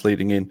podcasts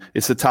leading in.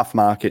 It's a tough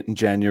market in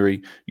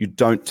January. You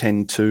don't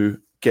tend to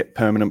get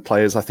permanent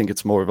players. I think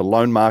it's more of a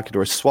loan market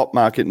or a swap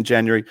market in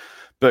January.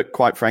 But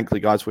quite frankly,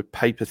 guys, we're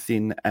paper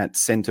thin at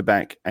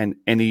centre-back, and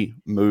any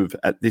move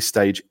at this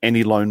stage,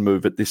 any loan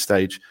move at this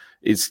stage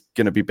is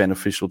going to be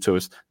beneficial to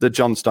us. The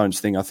John Stones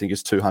thing, I think,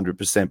 is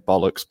 200%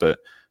 bollocks, but,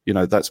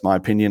 that's my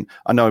opinion.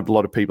 I know a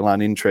lot of people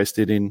aren't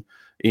interested in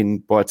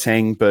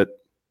Boateng, but,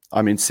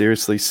 I mean,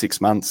 seriously, 6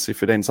 months,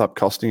 if it ends up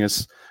costing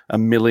us $1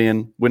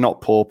 million, we're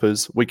not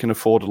paupers. We can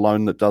afford a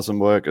loan that doesn't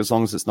work. As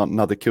long as it's not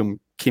another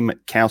Kim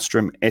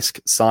Kallstrom-esque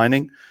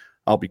signing,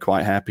 I'll be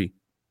quite happy.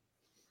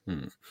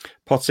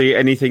 Potsy,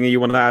 anything that you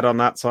want to add on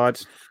that side?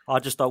 I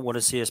just don't want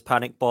to see us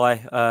panic buy.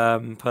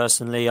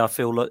 Personally, I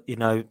feel like,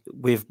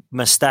 with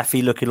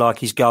Mustafi looking like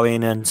he's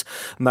going and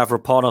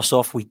Mavropanos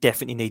off, we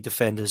definitely need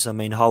defenders. I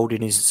mean,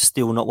 Holding is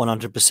still not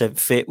 100%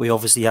 fit. We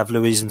obviously have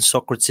Luiz and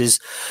Socrates.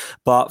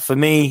 But for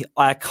me,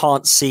 I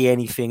can't see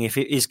anything. If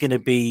it is going to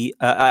be,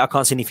 I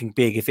can't see anything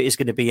big. If it is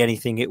going to be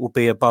anything, it will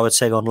be a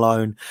Boateng on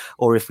loan.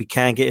 Or if we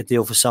can get a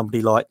deal for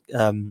somebody like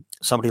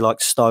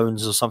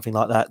Stones or something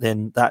like that,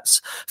 then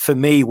that's, for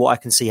me, what I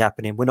can see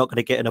happening. We're not going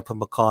to get an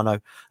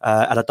Upamecano,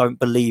 and I don't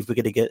believe we're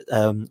going to get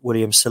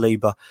William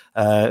Saliba,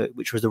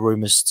 which was the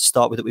rumours to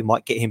start with, that we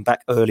might get him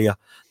back earlier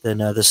than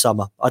the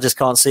summer. I just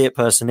can't see it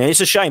personally. It's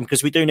a shame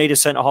because we do need a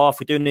centre-half,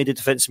 we do need a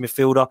defensive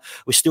midfielder.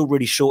 We're still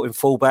really short in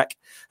full-back,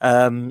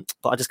 but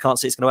I just can't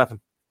see it's going to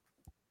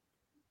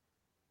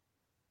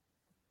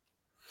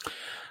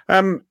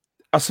happen.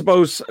 I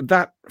suppose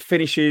that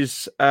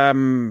finishes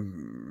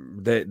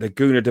the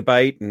Gooner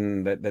debate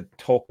and the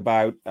talk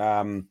about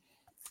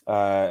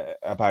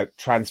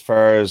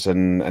transfers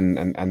and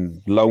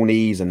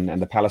loanees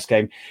and the Palace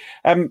game.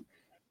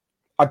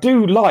 I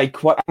do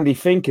like what Andy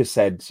Fink has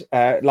said.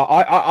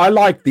 I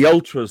like the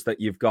ultras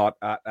that you've got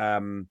at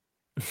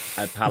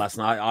Palace,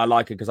 and I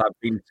like it because I've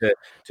been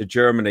to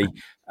Germany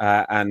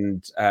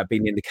and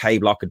been in the K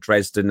Block at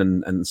Dresden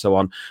and so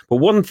on. But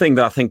one thing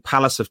that I think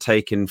Palace have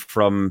taken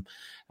from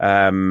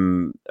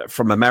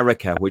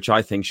America, which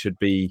I think should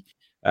be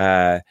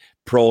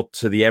brought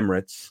to the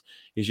Emirates,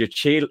 is your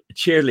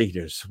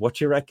cheerleaders. What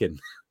do you reckon?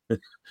 Do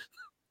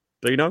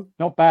you know?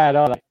 Not bad,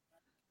 are they?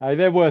 Hey,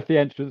 they're worth the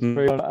entrance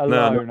fee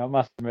alone, no. I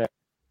must admit.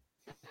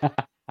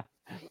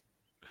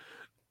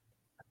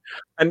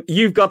 And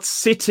you've got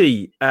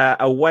City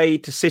away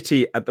to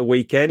City at the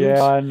weekend.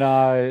 Yeah, I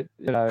know.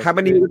 How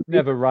many? It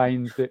never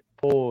rains; it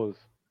pours.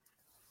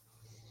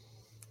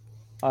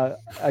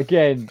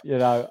 Again,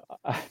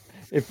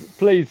 if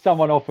please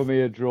someone offer me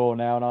a draw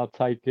now, and I'll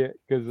take it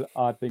because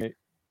I think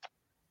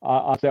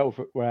I settle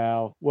for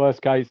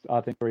worst case.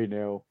 I think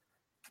 3-0.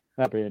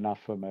 That'd be enough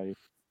for me.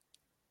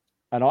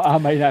 And I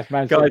mean that's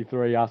Man City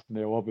 3, us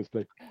 0.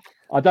 Obviously,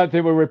 I don't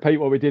think we'll repeat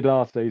what we did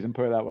last season.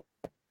 Put it that way.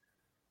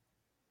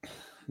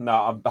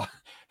 No,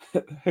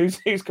 who's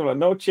coming?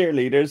 No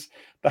cheerleaders.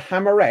 The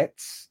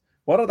Hammerettes.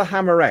 What are the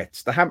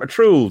Hammerettes? The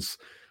Trulls.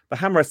 The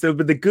Hammerettes. They'll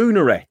be the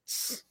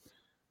Goonerettes.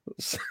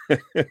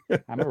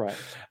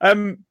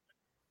 Hammerettes.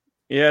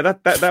 Yeah,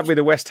 that'd be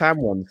the West Ham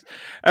ones.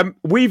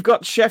 We've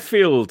got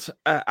Sheffield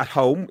at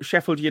home.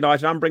 Sheffield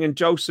United. I'm bringing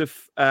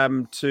Joseph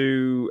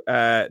to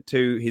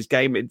his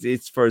game.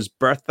 It's for his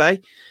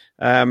birthday.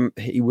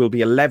 He will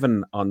be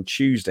 11 on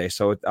Tuesday,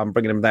 so I'm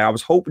bringing him there. I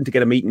was hoping to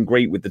get a meet and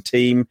greet with the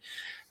team.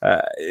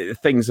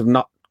 Things have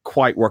not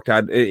quite worked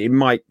out. It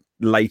might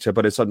later,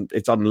 but it's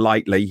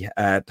unlikely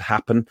to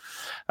happen.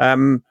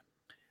 No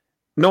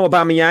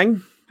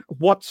Aubameyang.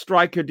 What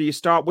striker do you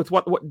start with?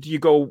 What do you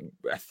go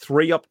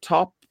 3 up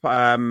top?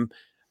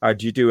 Or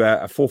do you do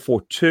a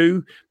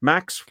 4-4-2?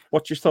 Max,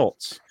 what's your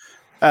thoughts?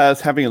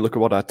 Having a look at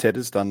what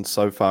Arteta's done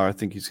so far, I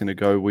think he's going to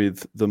go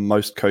with the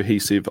most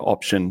cohesive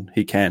option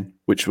he can,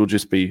 which will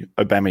just be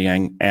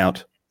Aubameyang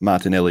out,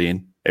 Martinelli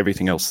in,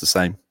 everything else the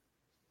same.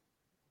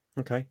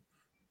 Okay.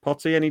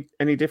 Potty,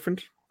 any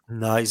different?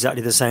 No,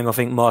 exactly the same. I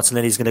think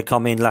Martinelli's going to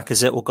come in,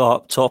 Lacazette will go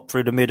up top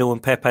through the middle,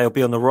 and Pepe will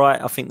be on the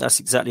right. I think that's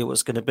exactly what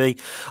it's going to be.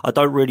 I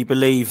don't really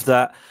believe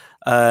that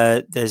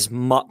there's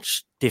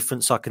much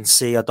difference I can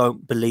see. I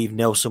don't believe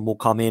Nelson will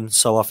come in,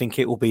 so I think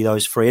it will be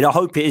those 3. And I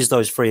hope it is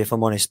those 3, if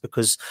I'm honest,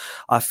 because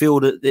I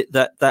feel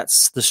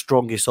that's the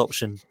strongest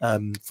option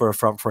for a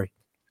front 3.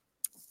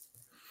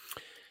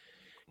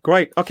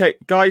 Great. Okay,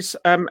 guys,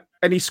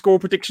 any score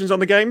predictions on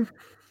the game?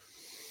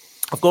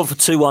 I've gone for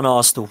 2-1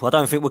 Arsenal. I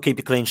don't think we'll keep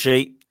a clean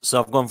sheet, so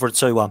I've gone for a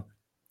 2-1.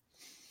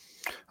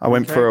 I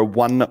went for a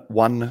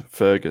 1-1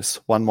 Fergus.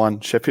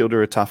 1-1. Sheffield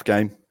are a tough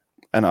game,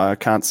 and I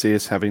can't see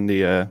us having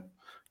the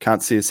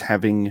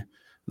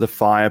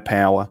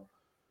firepower.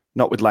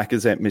 Not with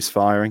Lacazette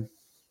misfiring.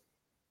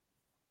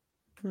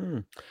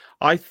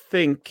 I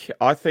think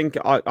I'm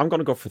going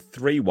to go for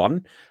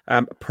 3-1.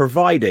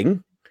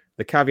 Providing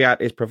the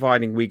caveat is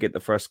providing we get the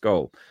first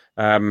goal.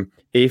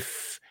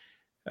 If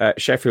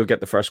Sheffield get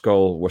the first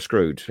goal, we're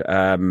screwed.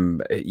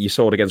 You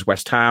saw it against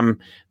West Ham.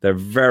 They're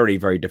very,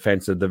 very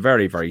defensive. They're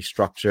very, very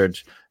structured.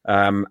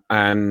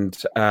 And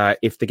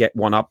if they get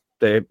one up,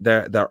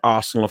 they're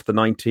Arsenal of the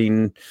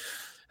 1980s,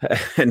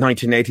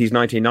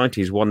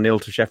 1990s,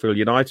 1-0 to Sheffield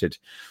United.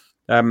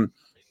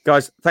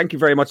 Guys, thank you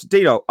very much.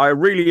 Dino, I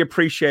really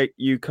appreciate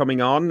you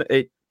coming on.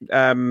 It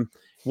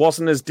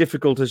wasn't as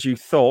difficult as you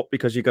thought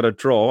because you got a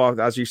draw.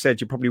 As you said,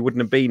 you probably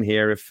wouldn't have been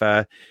here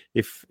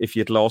if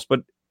you'd lost. But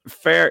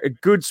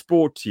good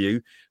sport to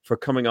you for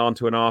coming on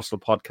to an Arsenal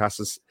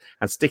podcast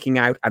and sticking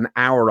out an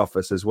hour off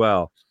us as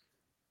well.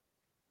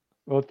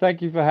 Well,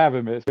 thank you for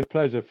having me. It's been a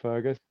pleasure,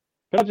 Fergus.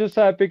 Can I just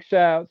say a big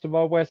shout out to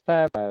my West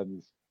Ham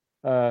fans,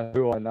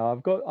 who I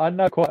know? I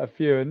know quite a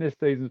few, and this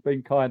season's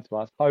been kind to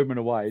us, home and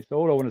away. So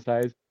all I want to say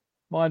is,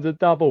 mine's a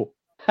double.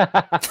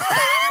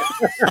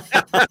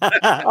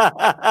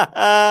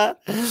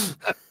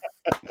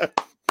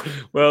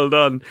 Well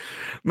done,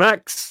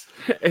 Max.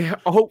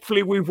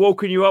 Hopefully we've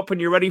woken you up and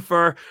you're ready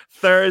for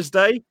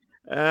Thursday.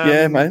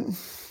 Yeah, mate.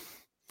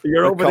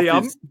 You're over the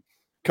ump.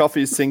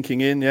 Coffee's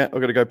sinking in. Yeah,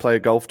 I've got to go play a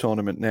golf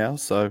tournament now,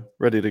 so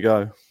ready to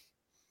go.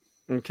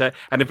 Okay.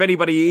 And if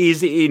anybody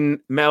is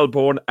in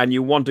Melbourne and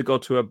you want to go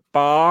to a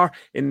bar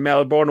in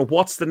Melbourne,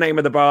 what's the name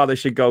of the bar they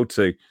should go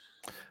to?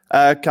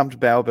 Come to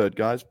Bowerbird,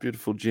 guys.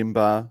 Beautiful gym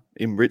bar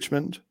in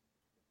Richmond.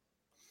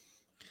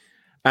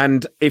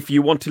 And if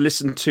you want to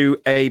listen to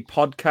a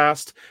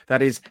podcast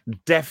that is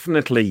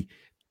definitely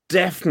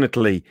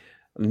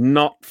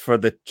not for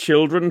the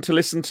children to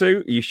listen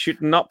to, you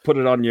should not put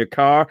it on your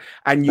car,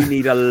 and you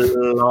need a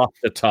lot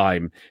of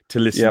time to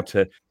listen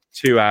to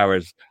 2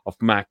 hours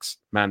of Max,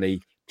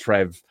 Manny,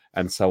 Trev,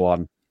 and so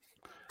on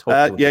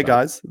Yeah,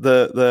 guys,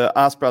 the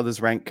Ask Brothers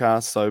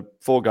Rankcast. So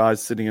 4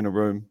 guys sitting in a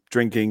room,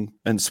 drinking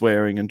and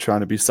swearing and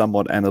trying to be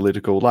somewhat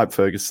analytical. Like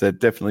Fergus said,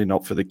 definitely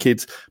not for the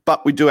kids.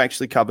 But we do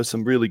actually cover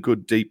some really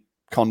good, deep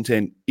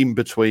content in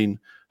between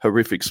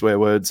horrific swear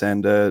words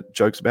and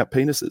jokes about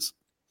penises.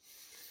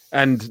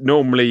 And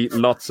normally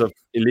lots of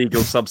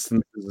illegal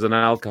substances and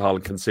alcohol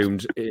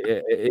consumed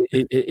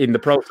in the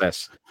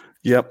process.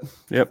 Yep.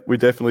 We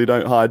definitely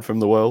don't hide from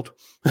the world.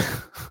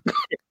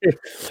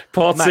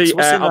 Potsy,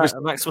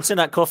 Max, what's in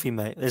that coffee,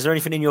 mate? Is there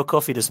anything in your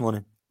coffee this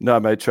morning? No,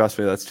 mate, trust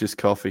me, that's just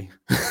coffee.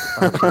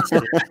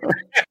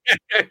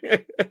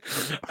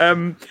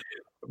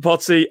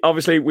 Potsy,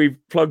 obviously we've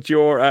plugged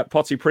your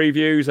Potsy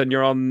previews, and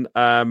you're on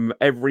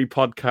every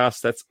podcast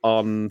that's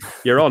on.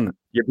 You're on.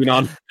 You've been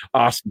on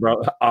Arse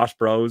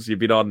Bros. You've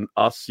been on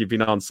us. You've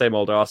been on Same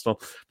Old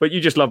Arsenal. But you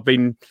just love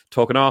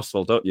talking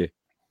Arsenal, don't you?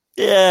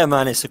 Yeah,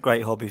 man, it's a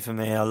great hobby for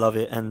me. I love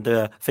it.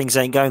 And things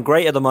ain't going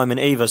great at the moment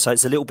either, so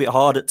it's a little bit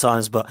hard at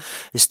times, but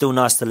it's still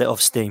nice to let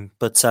off steam.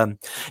 But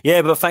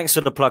but thanks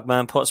for the plug,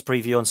 man. Potts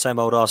preview on Same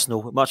Old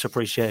Arsenal. Much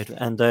appreciated.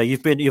 And I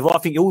think you've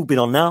all been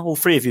on now. All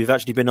 3 of you have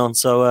actually been on.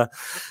 So,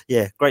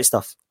 great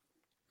stuff.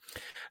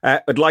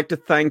 I'd like to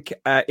thank,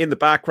 in the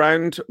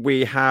background,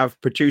 we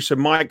have producer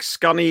Mike.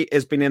 Scunny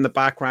has been in the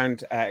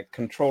background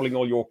controlling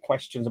all your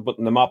questions and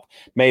putting them up.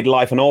 Made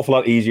life an awful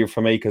lot easier for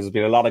me because there's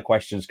been a lot of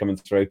questions coming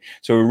through.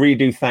 So we really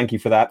do thank you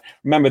for that.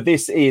 Remember,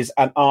 this is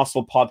an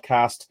Arsenal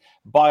podcast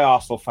by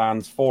Arsenal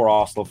fans for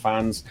Arsenal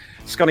fans.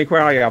 Scunny,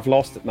 where are you? I've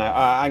lost it now.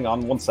 Hang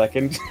on 1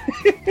 second.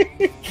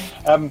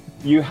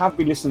 You have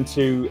been listening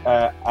to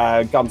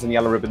Guns and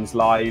Yellow Ribbons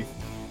live.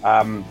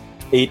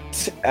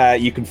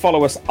 You can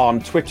follow us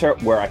on Twitter.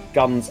 We're at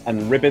Guns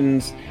and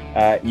Ribbons.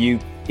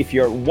 If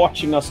you're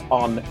watching us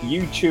on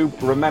YouTube,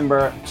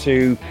 remember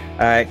to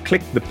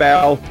click the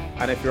bell,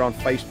 and if you're on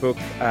Facebook,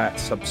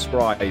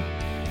 subscribe.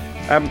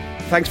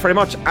 Thanks very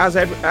much.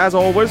 As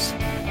always,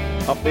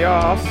 up the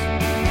arse.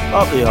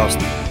 Up the arse.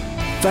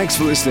 Thanks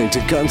for listening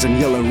to Guns and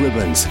Yellow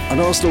Ribbons, an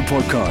Arsenal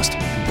podcast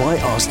by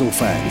Arsenal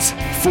fans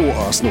for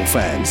Arsenal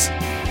fans.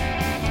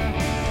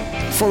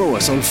 Follow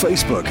us on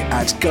Facebook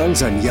at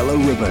Guns and Yellow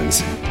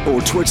Ribbons or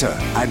Twitter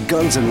at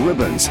Guns and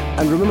Ribbons,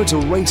 and remember to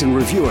rate and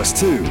review us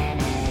too.